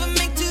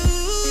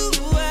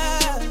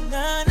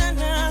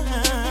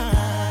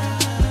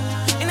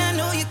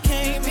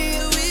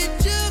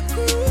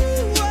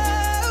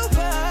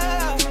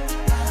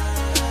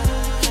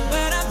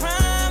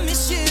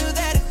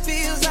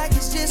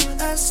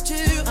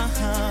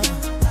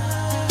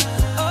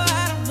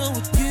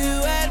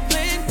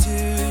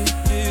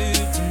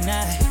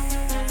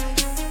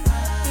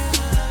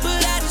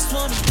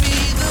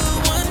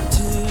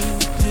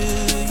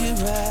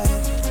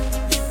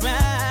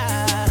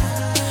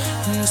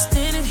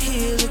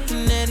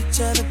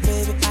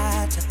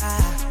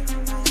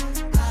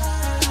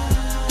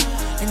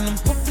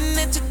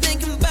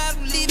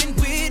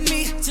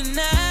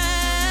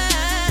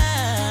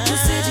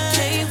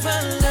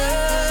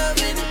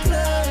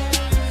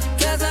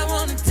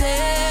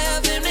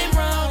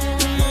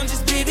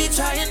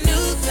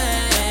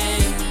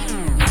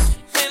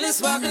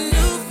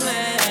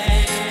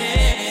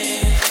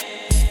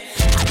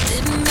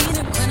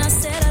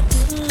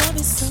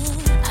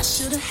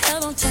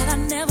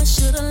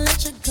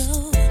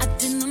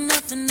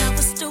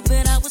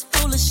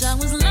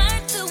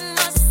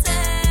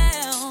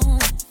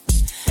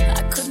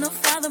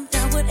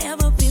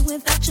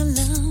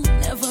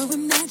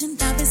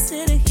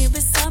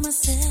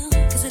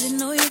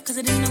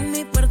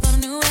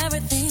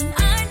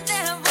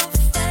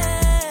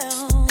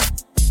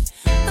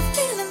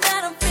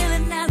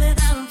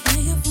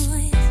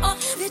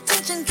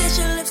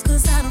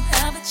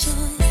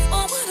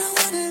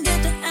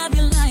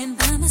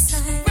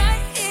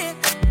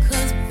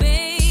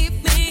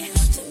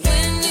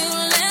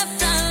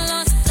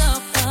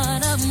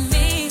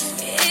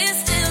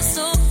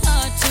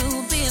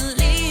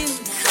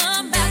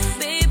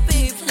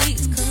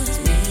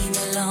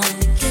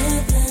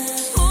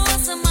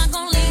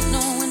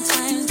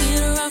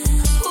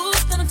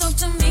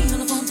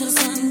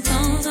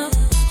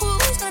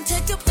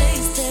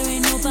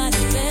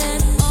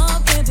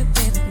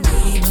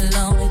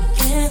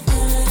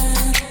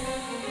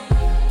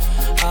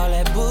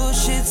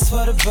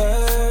 the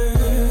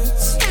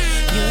birds.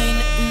 You ain't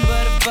nothing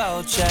but a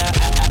vulture.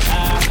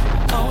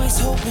 Always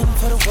hoping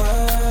for the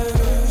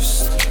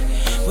worst,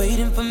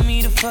 waiting for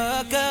me to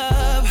fuck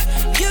up.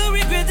 You'll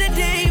regret the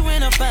day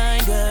when I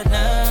find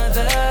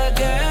another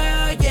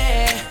girl,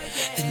 yeah.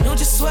 They know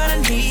just what I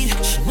need,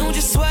 she know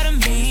just what I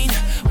mean.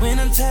 When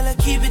I tell her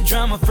keep it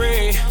drama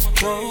free.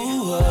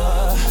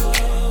 Whoa,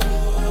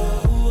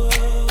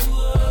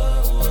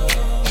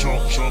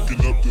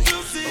 Chalking up the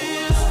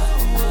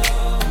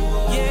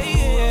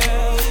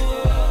yeah.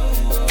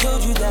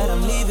 Told you that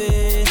I'm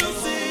leaving.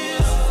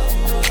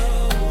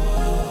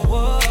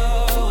 Whoa.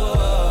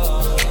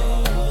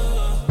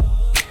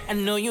 I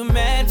know you're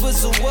mad, but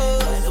so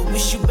what? I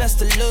wish you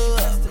best of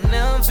luck.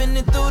 Now I'm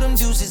finna throw them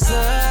deuces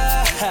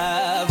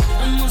up.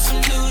 I'm on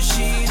some new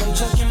shit, I'm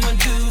chucking my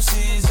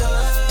deuces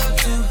up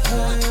to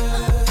her.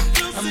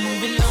 I'm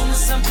moving on to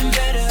something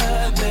better.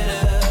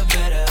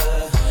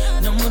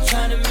 No more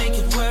trying to make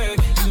it work.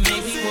 You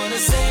make me wanna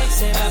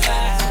say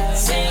bye-bye.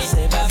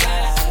 Say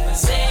bye-bye.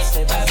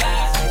 Say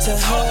bye-bye to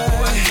her.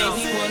 Make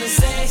me wanna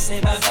say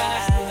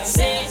bye-bye.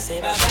 Say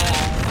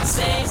bye-bye.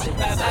 Say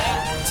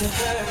bye-bye to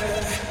her.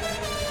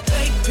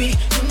 Baby,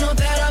 you know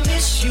that I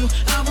miss you.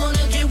 I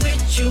wanna get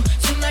with you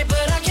tonight,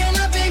 but I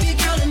cannot, baby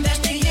girl, and that's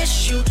the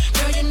issue.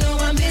 Girl, you know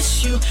I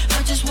miss you.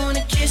 I just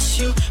wanna kiss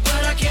you,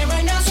 but I can't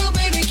right now. So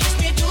baby, kiss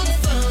me through the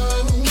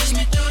phone. Kiss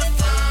me through the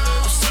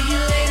phone. I'll see you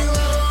later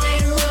on.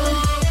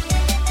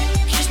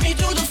 Kiss me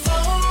through the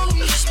phone.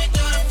 Kiss me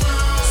through the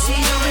phone. See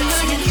you when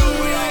I get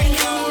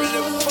home.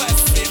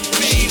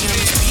 Speeding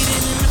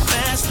in the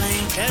fast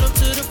lane, pedal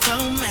to the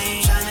floor,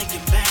 man. Tryna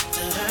get back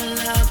to her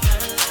love.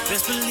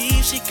 Best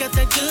believe she got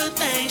that good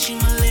thing. She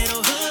my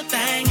little hood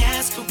thing.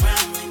 Ask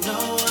around, they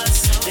know us.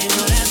 They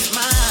know that's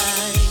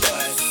mine.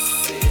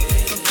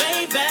 But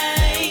baby,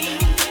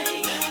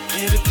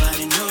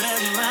 everybody know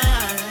that's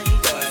mine.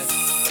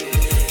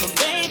 But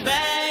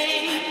baby,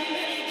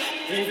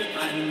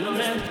 everybody know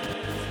that.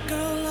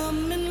 Girl,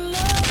 I'm in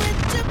love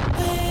with you,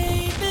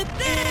 baby.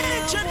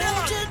 I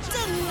want you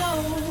to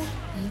know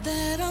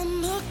that I'm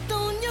hooked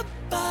on your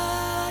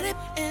body,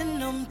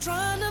 and I'm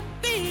trying to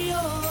be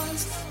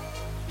yours.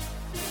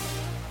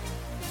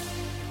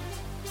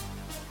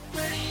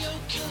 Radio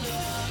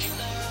killer.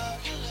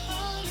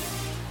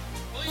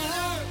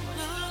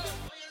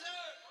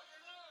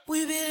 We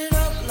beat it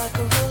up like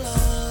a roller.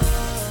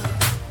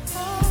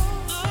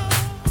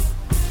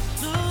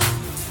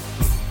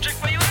 Check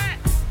where you at.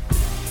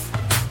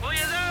 Oh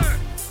yes sir.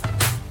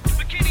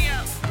 Bikini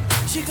out.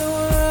 She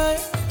going right,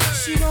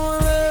 she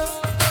going left.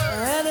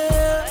 I had to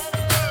help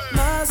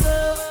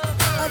myself.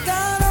 I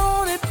got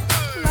on it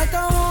like I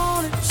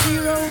want it. She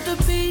rode the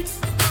beat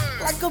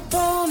like a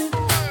pony.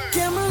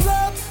 Cameras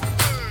up,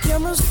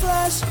 cameras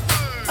flash.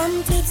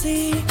 I'm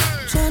tipsy,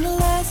 tryna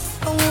last.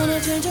 I wanna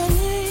change her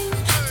name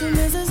to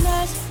Mrs.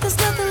 Nash. There's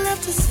nothing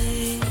left to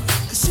say,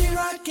 'cause she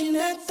rockin'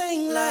 that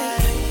thing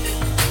like.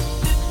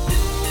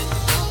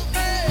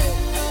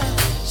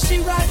 She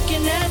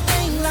rockin' that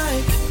thing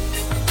like.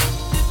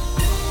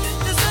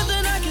 There's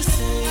nothing I can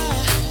say.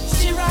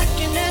 She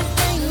rockin' that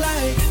thing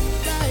like.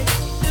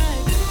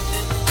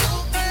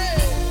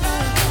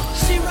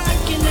 She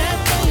rockin' that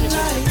thing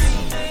like.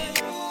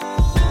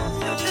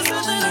 There's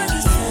nothing I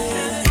can say.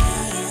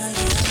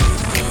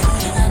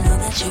 And I know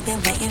that you've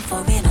been waiting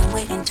for it, I'm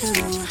waiting too.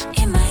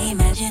 In my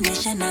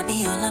imagination, I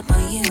be all up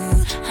on you.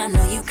 I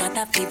know you got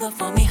that fever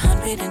for me,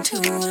 102.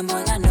 And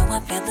boy, I know I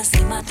feel the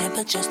same, my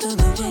temperature's through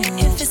the roof.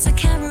 If it's a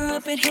camera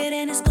up in here,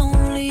 then it's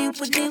only you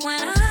with me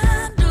when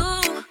I do.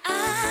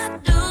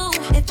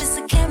 If it's a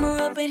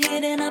camera up in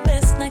here, then I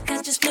best not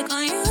catch just click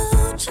on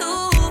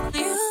YouTube.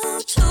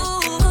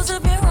 Close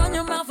up your on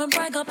your mouth and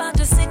brag about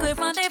your secret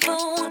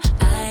rendezvous.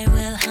 I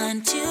will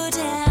hunt you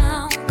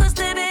down, 'cause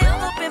baby,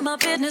 I'm up in my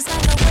business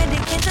like a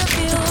wedding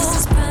interview. This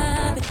is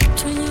private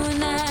between you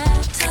and I.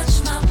 Touch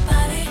my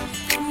body,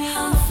 put me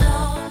on the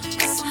floor,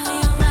 whistle me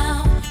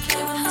around,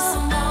 play with me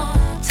some more.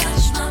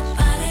 Touch my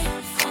body,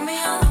 put me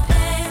on the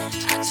bed.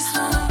 I just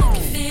wanna make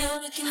you feel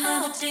like you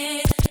never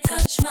did.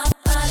 Touch my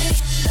body,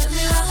 let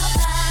me roll my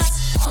thighs,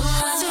 all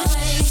around your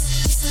waist,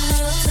 just a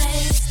little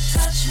taste.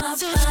 Touch my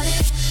body,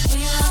 when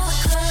you have the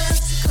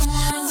curves, come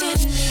on and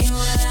give me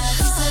what I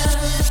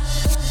deserve.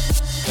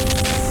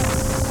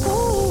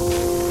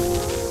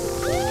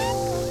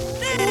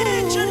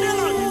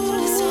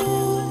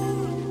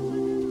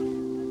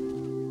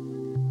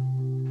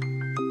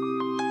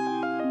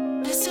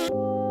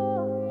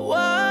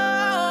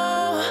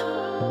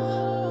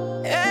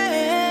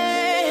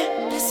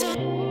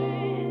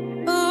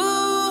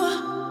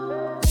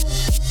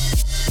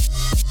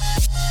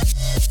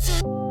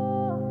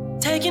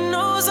 Taking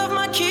notes off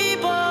my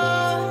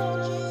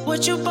keyboard.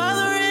 What you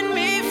bothering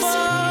me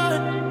for?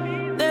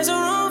 There's a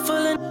room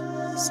full of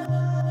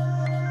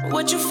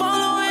what you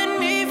following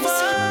me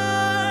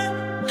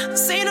for?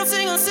 Sing no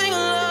sing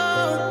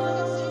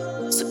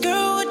along. So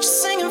girl, what you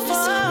singing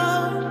for?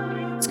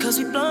 It's 'cause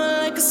we blowing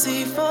like a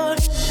C4.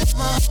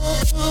 My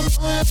whole group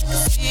blowing like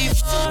a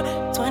C4.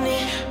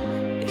 20,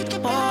 get the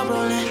ball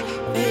rolling.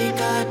 They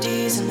got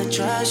D's in the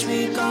trash,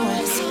 we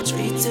going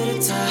straight to the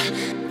top.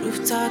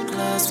 Rooftop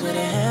clubs with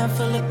a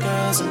handful of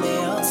girls and they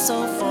all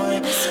so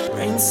foreign.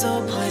 Rain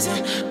so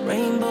poison,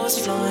 rainbows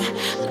flowing.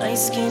 Light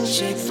skinned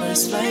chick,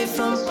 first flight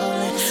from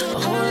Poland. A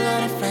whole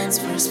lot of friends,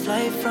 first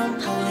flight from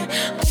Poland.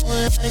 A whole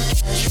lot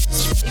of cash,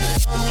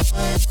 straight from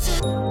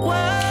Poland.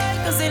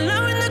 Why? Cause they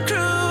loving the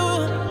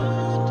crew.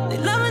 They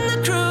loving the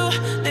crew.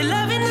 They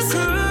loving the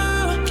crew.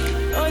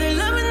 Oh, they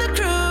loving the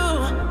crew.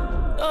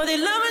 Oh, they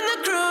loving the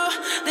crew.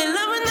 They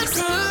loving the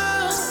crew.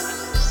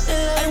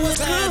 Hey, what's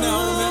happening,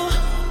 homie?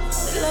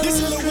 This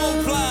is Lil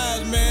Wolf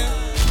Plies, man.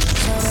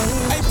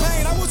 Hey,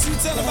 Payne, I want you to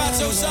tell him about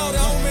your show,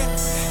 homie.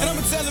 And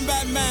I'ma tell him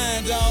about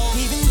mine, dawg.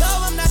 Even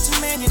though I'm not your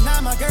man, you're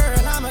not my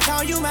girl, I'ma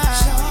call you mine.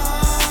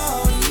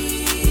 Shawty.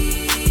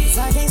 'Cause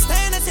I can't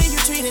stand to see you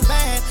treated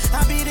bad.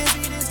 I'll be this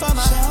for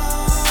my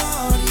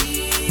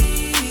shawty.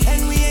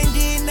 And we ain't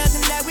did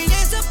nothing that we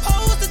ain't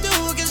supposed to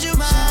do, 'cause you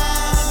mine.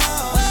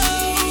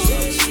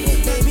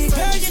 Baby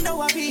girl, you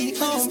know I be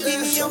home. Keep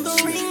me on the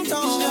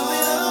ringtone.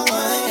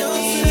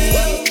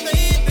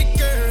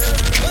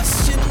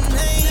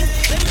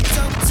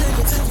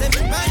 Let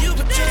me buy you a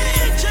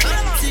drink,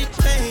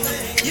 T-Pain.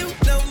 You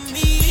know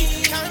me,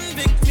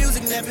 convict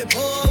music, never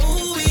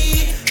boy.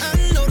 I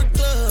know the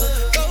club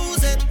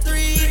goes at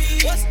 3.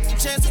 What's the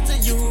chances of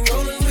you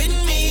rolling with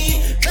me?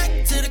 Back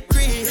to the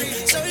crib,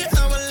 show you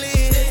how I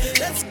live.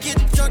 Let's get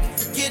drunk,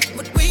 forget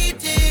what we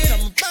did.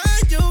 I'ma buy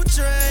you a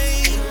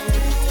drink.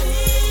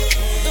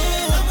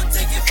 I'ma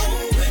take you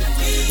home with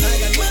me. I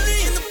got money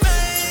in the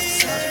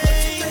bank.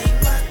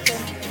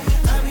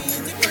 I be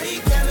in the great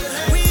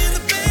Cadillac. We in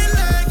the bed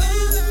like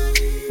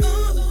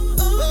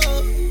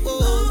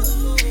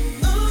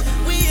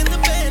we in the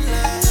bed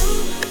like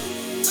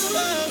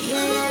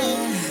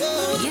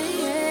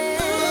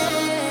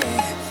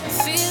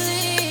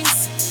Feelings,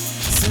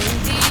 so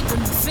deep in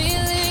my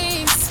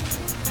feelings.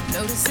 No,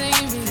 this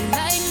ain't really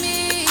like me.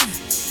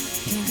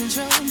 Can't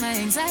control my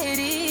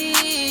anxiety.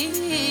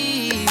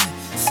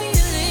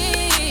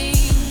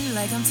 Feeling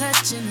like I'm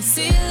touching the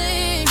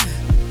ceiling.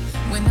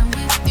 When I'm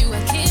with you,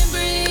 I can't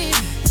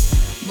breathe.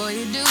 Boy,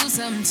 you do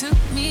something to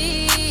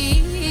me.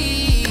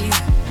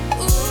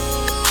 Ooh,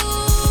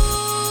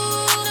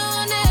 no,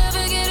 I'll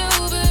never get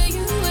over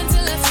you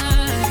until I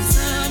find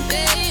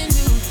something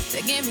new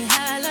that get me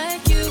high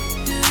like you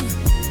do.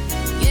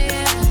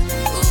 Yeah.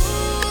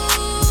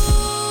 Ooh,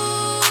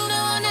 no,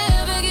 I'll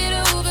never get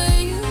over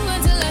you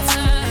until I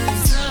find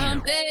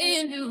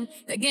something new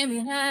that get me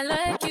high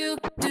like you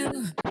do.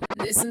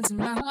 Listen to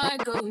my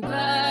heart go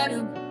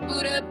bottom,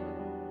 boot up.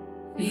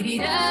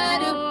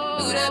 Beat-it-da-dum,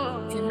 boot up.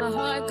 And my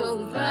heart go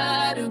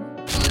bottom,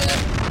 boot up.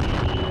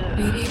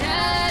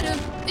 Beat-it-da-dum,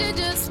 it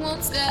just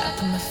won't stop.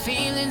 Put my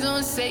feelings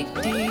on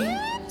safety,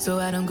 so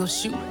I don't go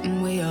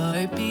shooting where your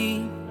heart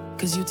beat.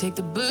 'Cause you take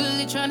the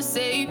bullet trying to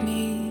save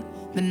me.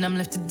 Then I'm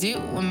left to do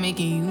what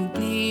making you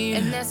bleed.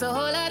 And that's a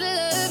whole lot of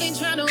love, ain't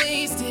trying to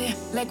waste it.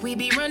 Like we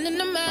be running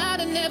them out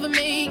and never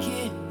make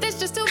it. That's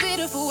just too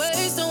bitter for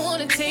words, don't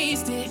wanna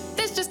taste it.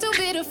 That's just too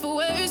bitter for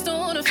words, don't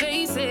wanna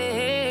face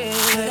it.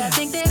 But I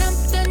think that I'm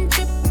done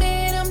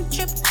tripping, I'm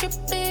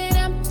tripping.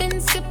 I've been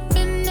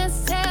sipping,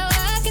 that's how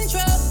I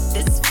control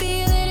this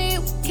feeling.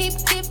 You keep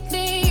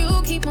giving,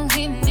 you keep on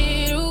hitting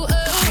it. Ooh,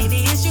 oh. Maybe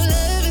it's your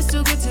love, it's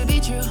too good to be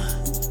true.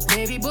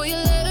 Baby boy,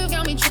 your love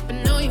got me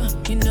tripping on you.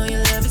 You know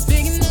your love is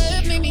big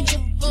enough, make me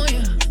trip on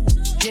you.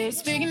 Yeah,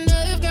 it's big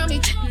enough, got me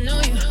tripping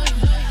on you.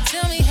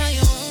 Tell me how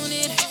you want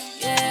it,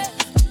 yeah.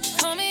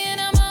 Call me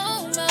and I'm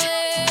on my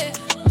way.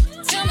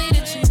 Tell me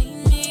that you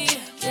need me,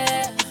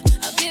 yeah.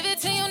 I'll give it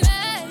to you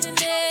night and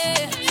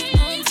day.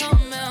 I'm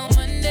talking about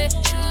Monday,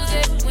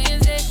 Tuesday,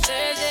 Wednesday,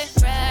 Thursday,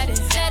 Friday,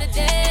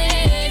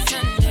 Saturday,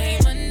 Sunday,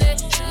 Monday,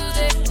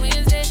 Tuesday,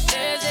 Wednesday,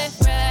 Thursday,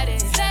 Friday,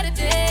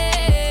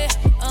 Saturday,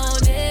 all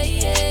day,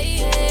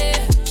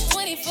 yeah.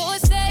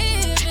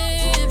 24/7,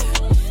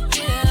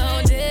 yeah,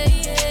 all day,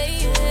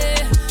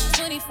 yeah.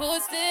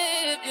 24/7.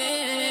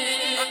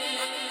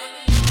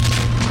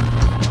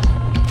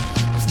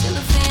 Still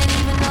a fan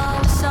even though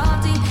I'm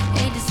salty.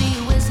 Hate to see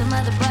you with some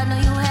other, but know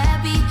you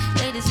happy.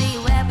 Hate to see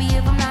you happy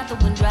if I'm not the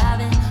one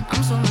driving.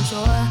 I'm so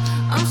mature,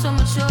 I'm so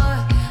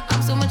mature,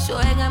 I'm so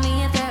mature. It got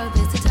me a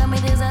therapist to tell me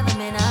there's other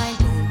men I ain't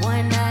doing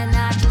one night, and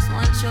I just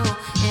want you.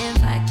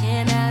 If I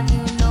can't have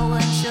you, know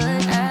what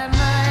should I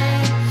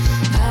might.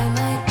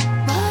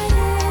 My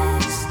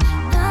ex,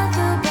 not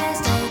the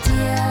best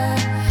idea.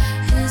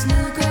 His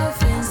new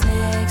girlfriend's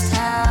next,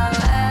 how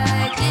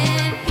I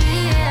get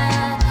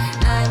here.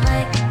 I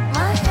like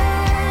my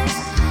ex,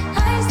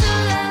 I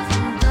still love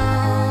him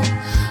though.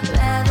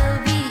 Rather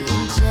be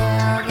in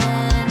jail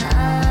than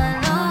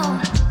alone.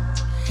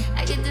 I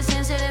get the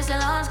sense that it's a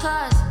lost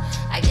cause.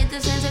 I get the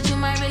sense that you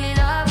might really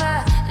love her.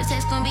 This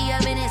text gon' be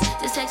evidence,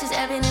 this text is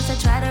evidence. I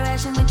try to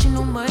ration with you,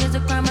 no murder's a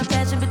crime of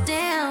passion. But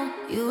damn,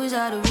 you was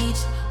out of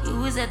reach. You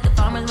was at the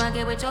farmer's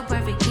market with your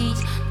perfect peach.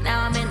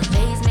 Now I'm in the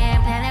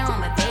basement, planning on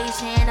my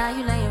patient. Now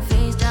you laying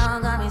face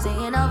down, got me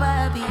singing over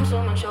a beat. I'm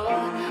so mature,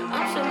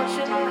 I'm so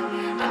mature,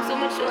 I'm so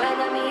mature. I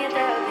got me a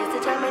therapist to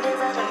tell me there's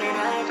other men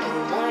I ain't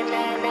doing one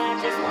night, and I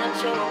just want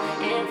special.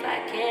 If I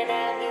can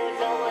have you,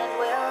 no one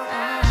will.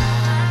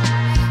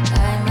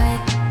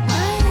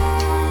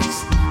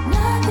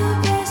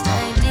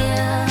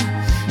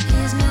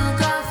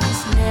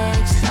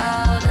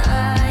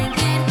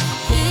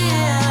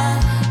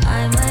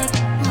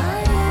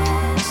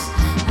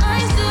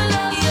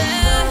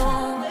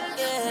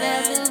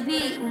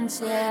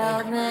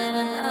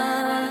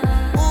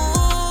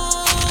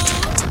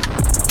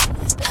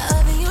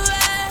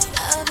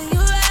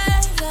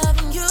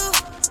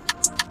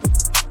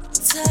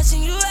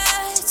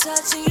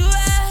 Touching you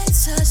right,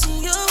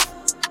 touching you.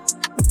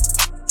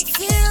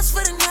 Feels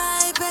for the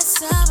night,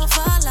 best time of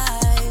our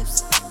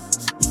lives.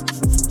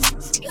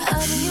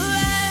 Loving you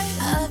right,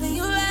 loving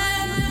you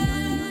right.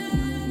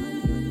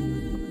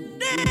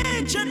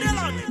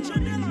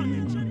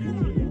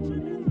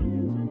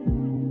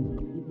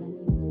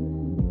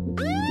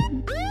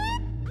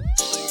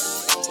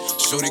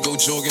 Shorty go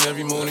jogging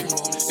every morning,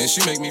 and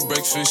she make me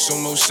breakfast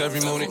almost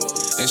every morning.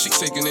 And she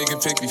take a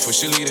nigga pic before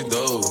she leave the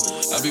door.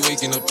 I be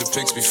waking up the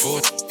pics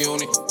before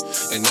on it.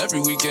 And every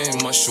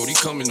weekend my shorty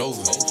coming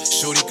over.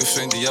 Shorty can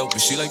fend the out,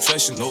 but she like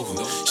Fashion Nova.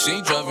 She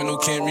ain't driving no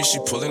Camry, she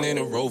pulling in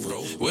a Rover.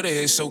 With her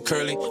hair so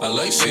curly, I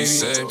like she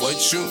said,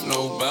 what you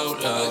know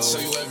about us? I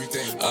tell you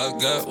everything. I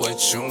got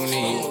what you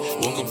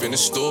need. Woke up in the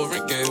store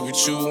and get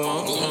what you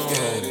want.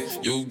 Get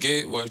it. You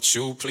get what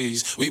you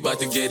please. We bout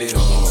to get it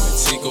on.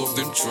 Take off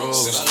them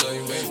drawers.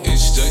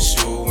 It's just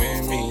you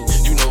and me.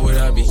 You know what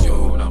I be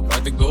on. I'm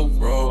about to go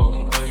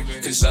wrong.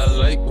 Cause I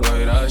like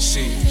what I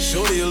see.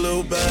 Shorty a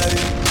little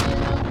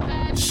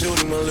baddie.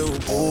 Shorty my little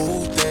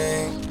boo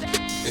thing.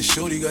 And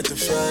Shorty got the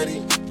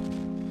fatty.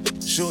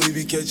 Shorty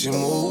be catching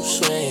mood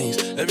swings.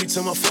 Every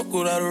time I fuck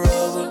without a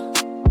rubber,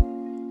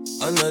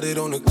 I nutted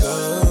on the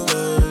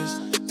covers.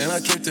 And I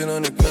kept it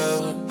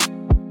undercover.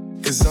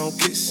 Cause I don't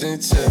kiss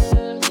and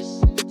tell.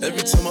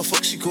 Every time I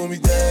fuck, she call me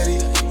daddy.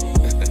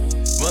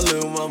 My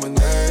little mama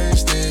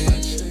nasty.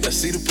 I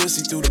see the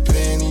pussy through the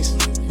panties.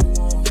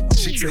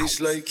 She tastes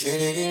like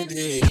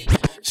candy.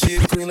 She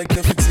a queen like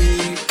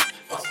Nefertiti.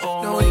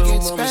 No, it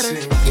gets better.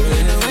 Even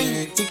in the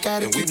rain, you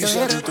gotta keep your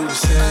head up. I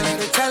let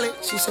her tell it,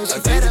 she said she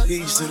better.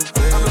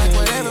 I'm like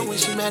whatever, when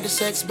she mad, the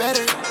sex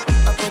better.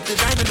 I put the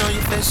diamond on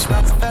your face,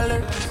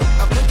 Rockefeller.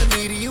 I put the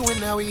me to you and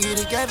now we here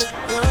together.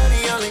 You're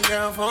the only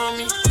girl for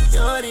me.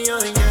 You're the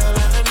only girl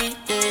I need,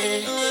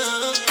 yeah.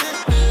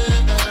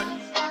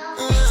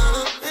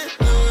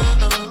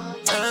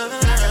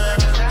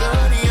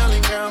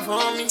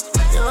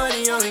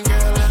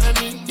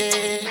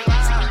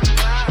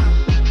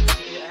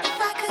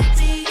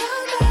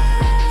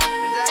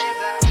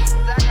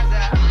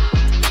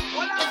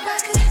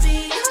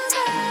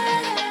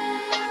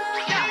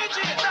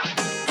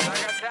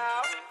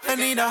 I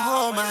need to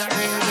hold my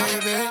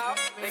hand, baby.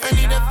 I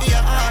need to feel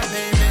your heart,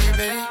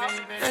 baby.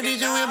 I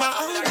need you in my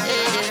arms,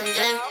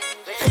 yeah.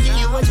 I give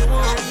you what you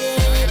want,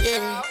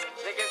 yeah.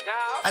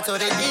 I told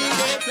the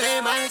DJ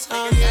play my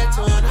song, yeah,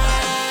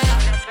 tonight.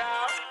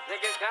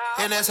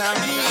 And that's how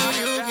me and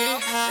you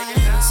get high.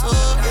 So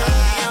you're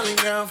the only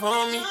girl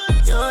for me.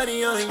 You're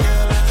the only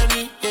girl I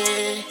need,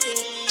 yeah.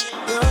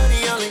 You're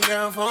the only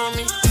girl for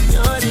me.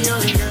 You're the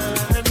only girl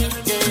I need,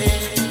 yeah.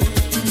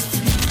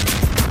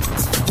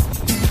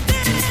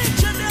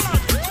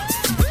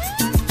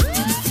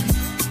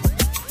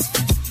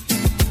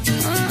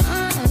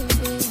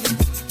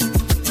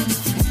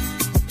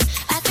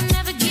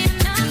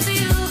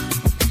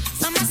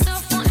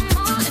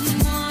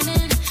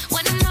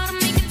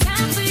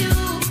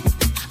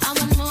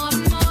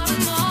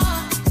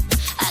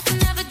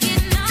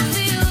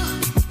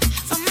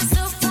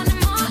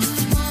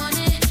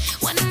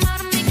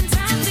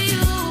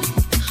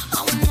 I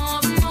want more.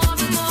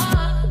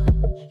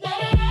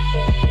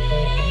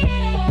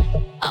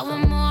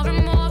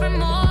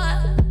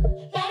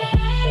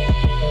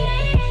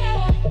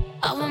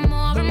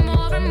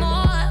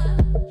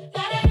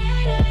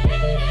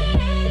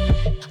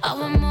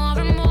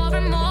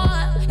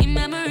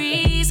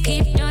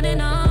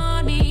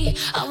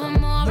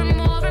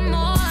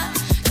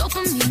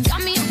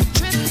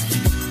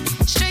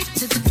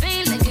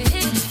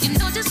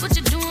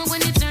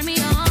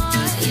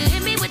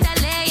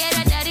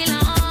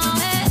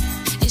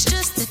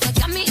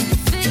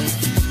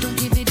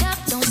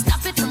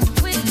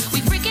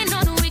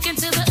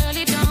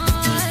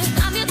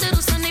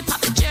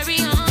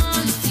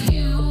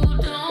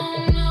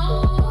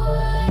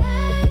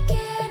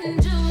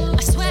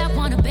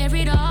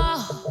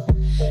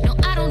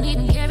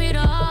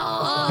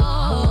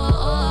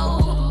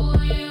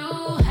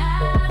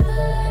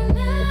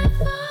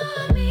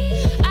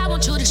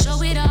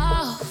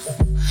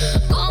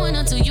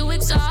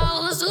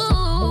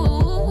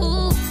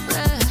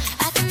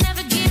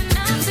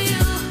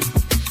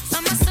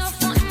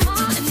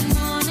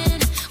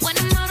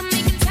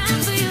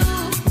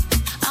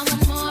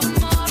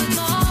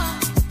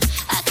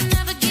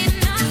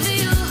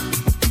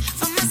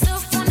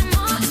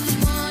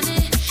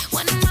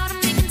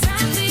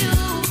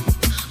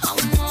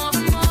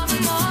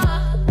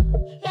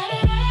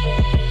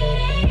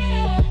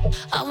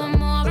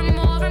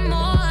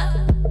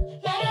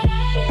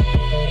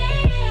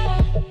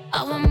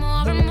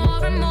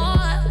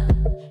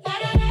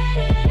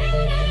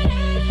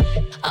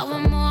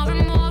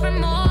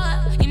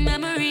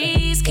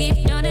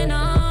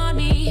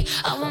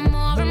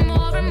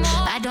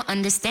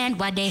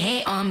 why they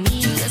hate on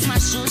me. Cause my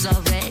shoes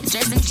are red,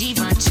 dressed in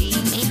Givenchy.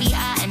 Maybe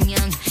I am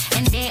young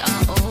and they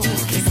are old.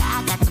 Cause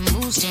I got the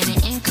moves,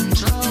 Janet in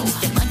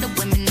control.